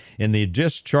officer in the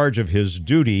discharge of his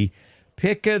duty,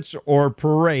 pickets or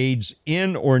parades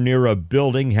in or near a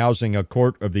building housing a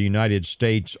court of the United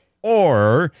States,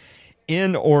 or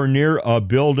in or near a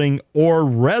building or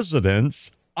residence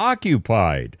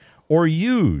occupied or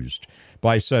used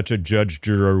by such a judge,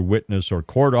 juror, witness, or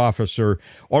court officer,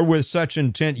 or with such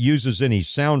intent uses any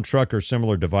sound, truck, or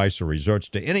similar device, or resorts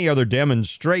to any other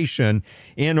demonstration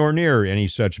in or near any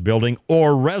such building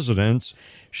or residence,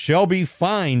 shall be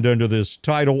fined under this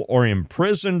title or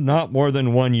imprisoned not more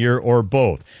than 1 year or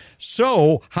both.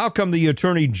 So, how come the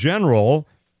Attorney General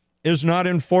is not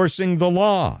enforcing the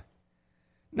law?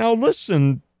 Now,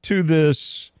 listen to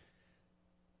this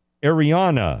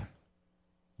Ariana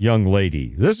young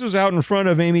lady. This is out in front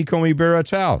of Amy Coney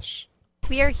Barrett's house.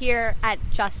 We are here at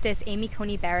Justice Amy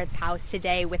Coney Barrett's house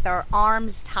today with our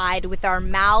arms tied, with our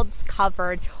mouths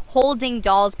covered, holding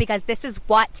dolls, because this is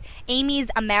what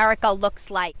Amy's America looks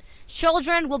like.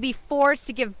 Children will be forced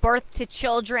to give birth to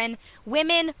children.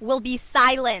 Women will be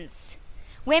silenced.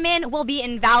 Women will be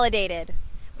invalidated.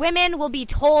 Women will be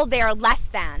told they are less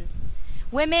than.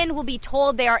 Women will be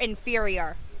told they are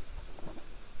inferior.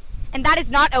 And that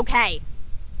is not okay.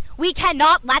 We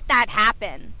cannot let that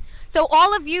happen. So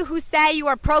all of you who say you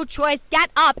are pro-choice,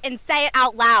 get up and say it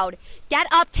out loud. Get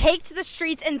up, take to the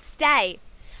streets and stay.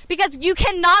 Because you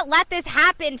cannot let this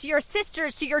happen to your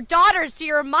sisters, to your daughters, to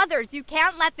your mothers. You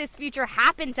can't let this future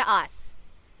happen to us.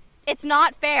 It's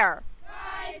not fair.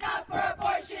 Rise up for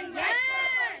abortion, rights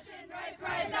for abortion, rights,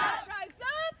 rise up. Rise up.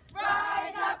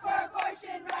 Rise up for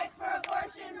abortion, rights for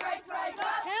abortion, rights, rise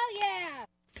up. Hell yeah.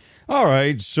 All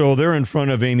right, so they're in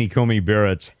front of Amy Coney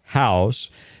Barrett's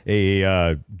house,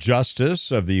 a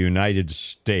justice of the United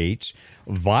States,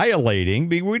 violating,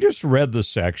 we just read the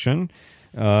section,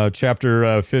 chapter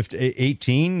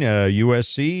 18,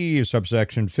 USC,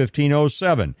 subsection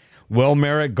 1507. Well,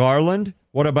 Merrick Garland,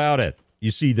 what about it?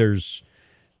 You see, there's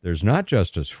not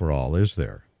justice for all, is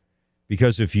there?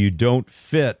 Because if you don't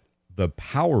fit the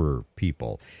power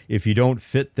people, if you don't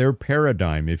fit their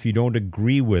paradigm, if you don't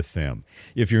agree with them,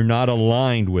 if you're not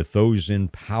aligned with those in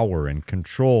power and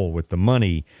control with the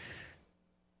money,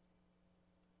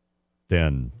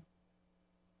 then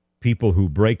people who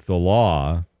break the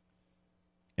law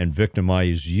and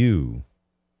victimize you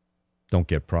don't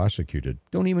get prosecuted,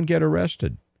 don't even get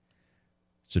arrested.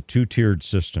 It's a two-tiered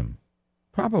system,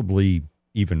 probably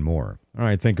even more. All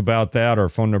right, think about that. Our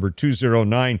phone number,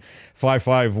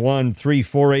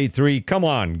 209-551-3483. Come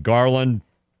on, Garland,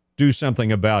 do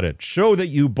something about it. Show that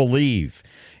you believe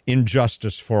in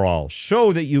justice for all.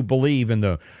 Show that you believe in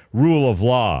the rule of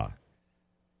law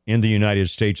in the United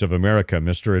States of America.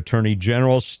 Mr. Attorney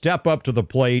General, step up to the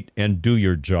plate and do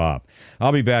your job.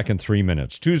 I'll be back in 3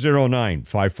 minutes.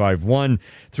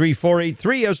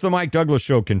 209-551-3483 as the Mike Douglas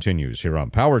Show continues here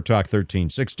on Power Talk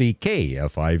 1360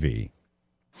 KFIV.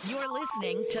 You're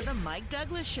listening to The Mike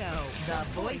Douglas Show, the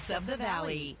voice of the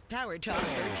Valley. Power Talk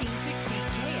 1360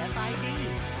 KFIV.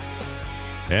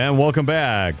 And welcome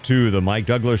back to The Mike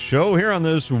Douglas Show here on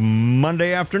this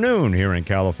Monday afternoon here in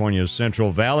California's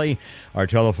Central Valley. Our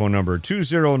telephone number,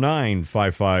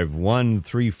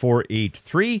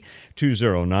 209-551-3483,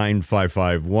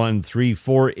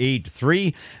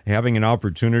 209-551-3483. Having an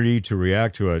opportunity to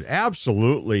react to an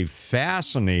absolutely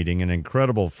fascinating and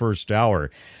incredible first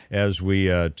hour as we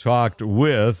talked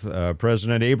with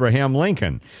President Abraham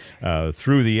Lincoln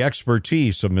through the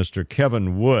expertise of Mr.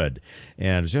 Kevin Wood.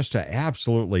 And just an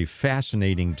absolutely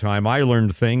fascinating time. I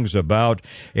learned things about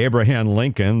Abraham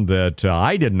Lincoln that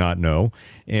I did not know.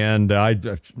 And I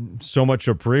so much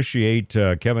appreciate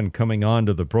Kevin coming on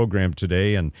to the program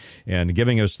today and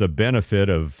giving us the benefit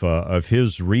of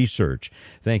his research.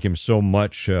 Thank him so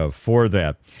much for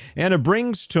that. And it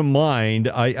brings to mind,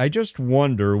 I just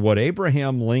wonder what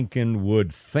Abraham Lincoln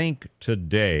would think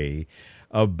today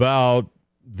about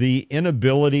the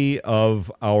inability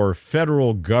of our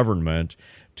federal government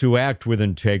to act with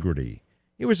integrity.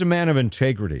 He was a man of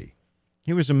integrity.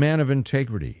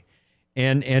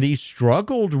 And he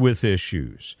struggled with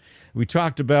issues. We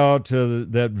talked about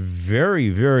that very,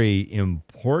 very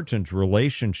important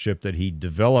relationship that he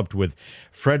developed with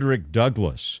Frederick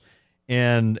Douglass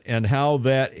and how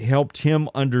that helped him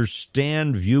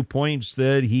understand viewpoints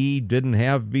that he didn't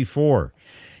have before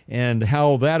and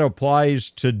how that applies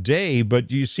today. But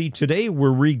you see, today we're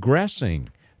regressing,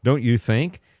 don't you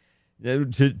think?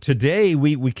 Today,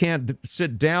 we can't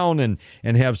sit down and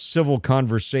have civil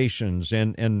conversations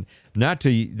and not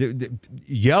to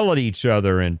yell at each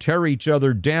other and tear each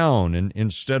other down and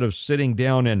instead of sitting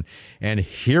down and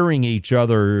hearing each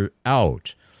other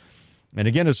out. And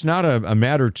again, it's not a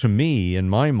matter to me, in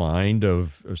my mind,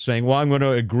 of saying, well, I'm going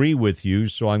to agree with you,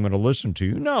 so I'm going to listen to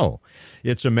you. No,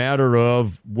 it's a matter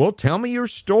of, well, tell me your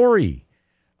story.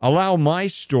 Allow my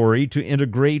story to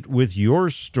integrate with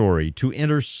your story, to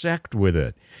intersect with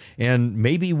it. And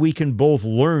maybe we can both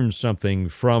learn something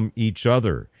from each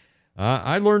other.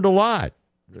 I learned a lot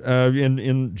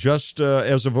in just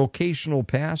as a vocational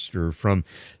pastor, from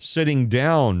sitting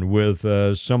down with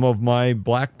some of my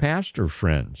black pastor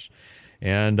friends.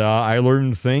 And I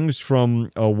learned things from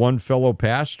one fellow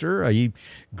pastor. He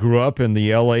grew up in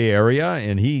the L.A. area,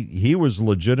 and he was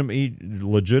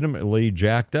legitimately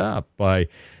jacked up by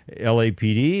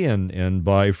LAPD and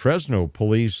by Fresno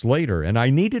police later. And I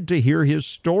needed to hear his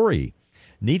story.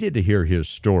 Not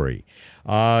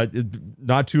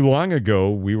too long ago,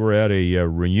 we were at a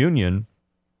reunion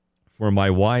for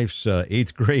my wife's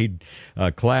 8th grade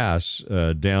class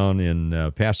down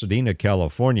in Pasadena,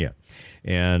 California.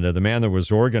 And the man that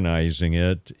was organizing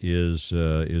it is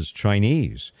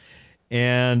Chinese.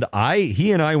 And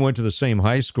he and I went to the same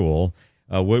high school,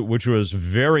 which was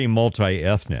very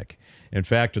multi-ethnic. In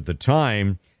fact, at the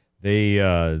time,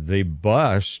 they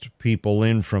bussed people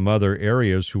in from other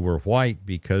areas who were white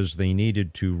because they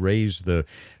needed to raise the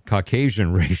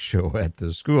Caucasian ratio at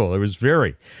the school. It was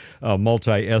very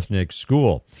multi-ethnic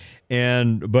school.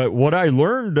 But what I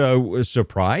learned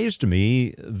surprised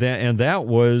me, and that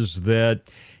was that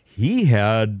he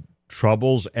had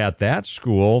troubles at that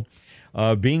school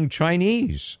being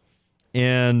Chinese.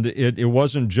 And it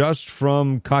wasn't just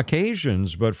from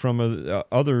Caucasians, but from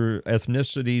other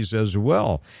ethnicities as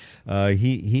well.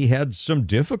 He had some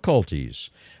difficulties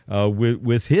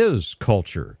with his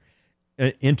culture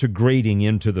integrating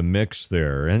into the mix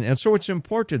there. And so it's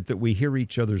important that we hear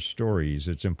each other's stories.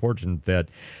 It's important that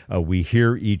we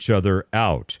hear each other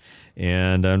out.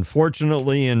 And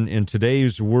unfortunately, in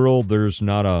today's world, there's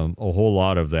not a whole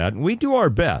lot of that. And we do our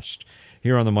best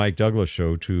here on the Mike Douglas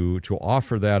Show to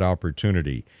offer that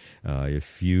opportunity.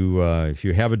 If you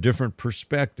have a different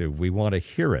perspective, we want to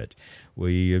hear it.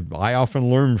 I often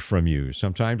learn from you.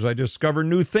 Sometimes I discover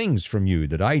new things from you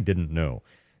that I didn't know.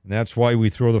 And that's why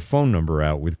we throw the phone number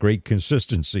out with great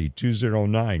consistency,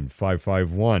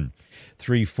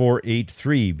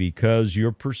 209-551-3483, because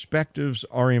your perspectives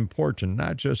are important,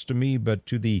 not just to me, but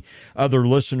to the other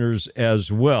listeners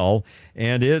as well.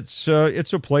 And it's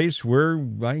a place where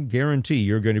I guarantee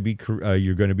you're going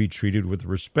to be treated with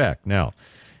respect. Now,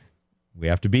 we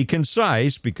have to be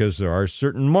concise because there are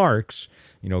certain marks.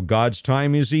 You know, God's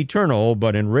time is eternal,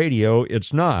 but in radio,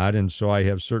 it's not. And so I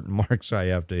have certain marks I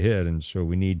have to hit. And so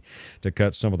we need to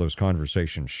cut some of those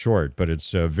conversations short. But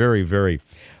it's very, very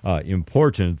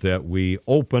important that we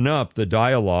open up the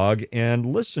dialogue and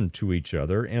listen to each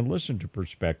other and listen to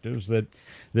perspectives that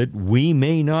we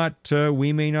may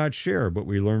not share, but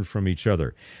we learn from each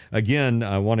other. Again,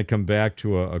 I want to come back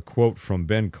to a quote from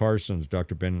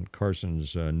Dr. Ben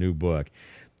Carson's new book.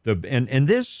 And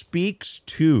this speaks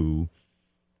to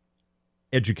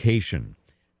education.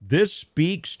 This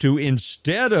speaks to,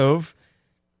 instead of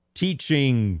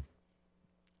teaching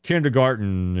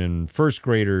kindergarten and first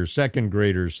graders, second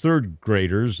graders, third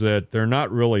graders that they're not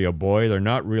really a boy, they're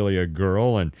not really a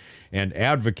girl, and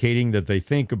advocating that they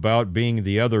think about being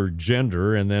the other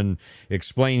gender and then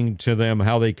explaining to them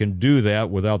how they can do that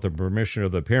without the permission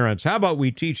of the parents. How about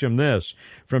we teach them this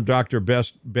from Dr.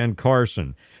 Ben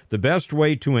Carson? The best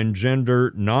way to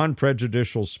engender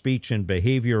non-prejudicial speech and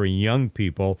behavior in young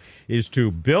people is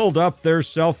to build up their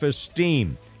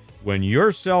self-esteem. When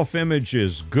your self-image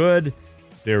is good,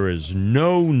 there is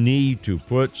no need to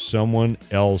put someone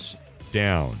else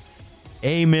down.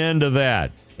 Amen to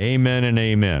that. Amen and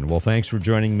amen. Well, thanks for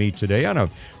joining me today on a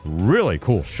really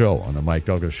cool show on the Mike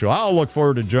Douglas Show. I'll look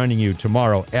forward to joining you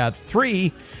tomorrow at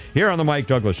 3 here on the Mike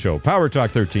Douglas Show. Power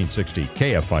Talk 1360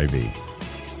 KFIV.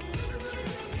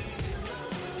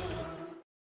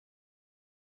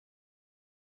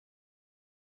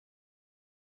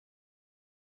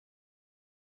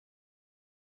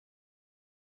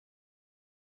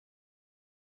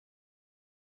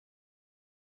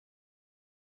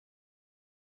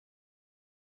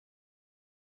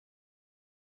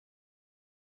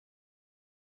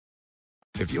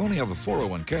 If you only have a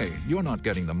 401k, you're not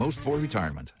getting the most for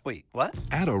retirement. Wait, what?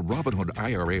 Add a Robinhood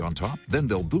IRA on top, then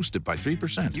they'll boost it by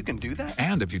 3%. You can do that?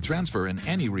 And if you transfer in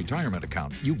any retirement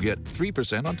account, you get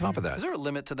 3% on top of that. Is there a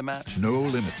limit to the match? No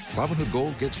limit. Robinhood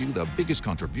Gold gets you the biggest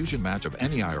contribution match of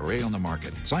any IRA on the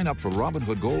market. Sign up for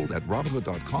Robinhood Gold at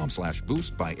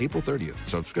Robinhood.com/boost by April 30th.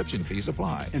 Subscription fees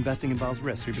apply. Investing involves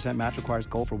risk. 3% match requires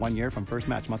gold for 1 year from first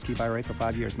match. Must keep IRA for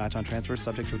 5 years. Match on transfers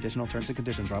subject to additional terms and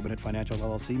conditions. Robinhood Financial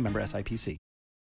LLC, member SIPC.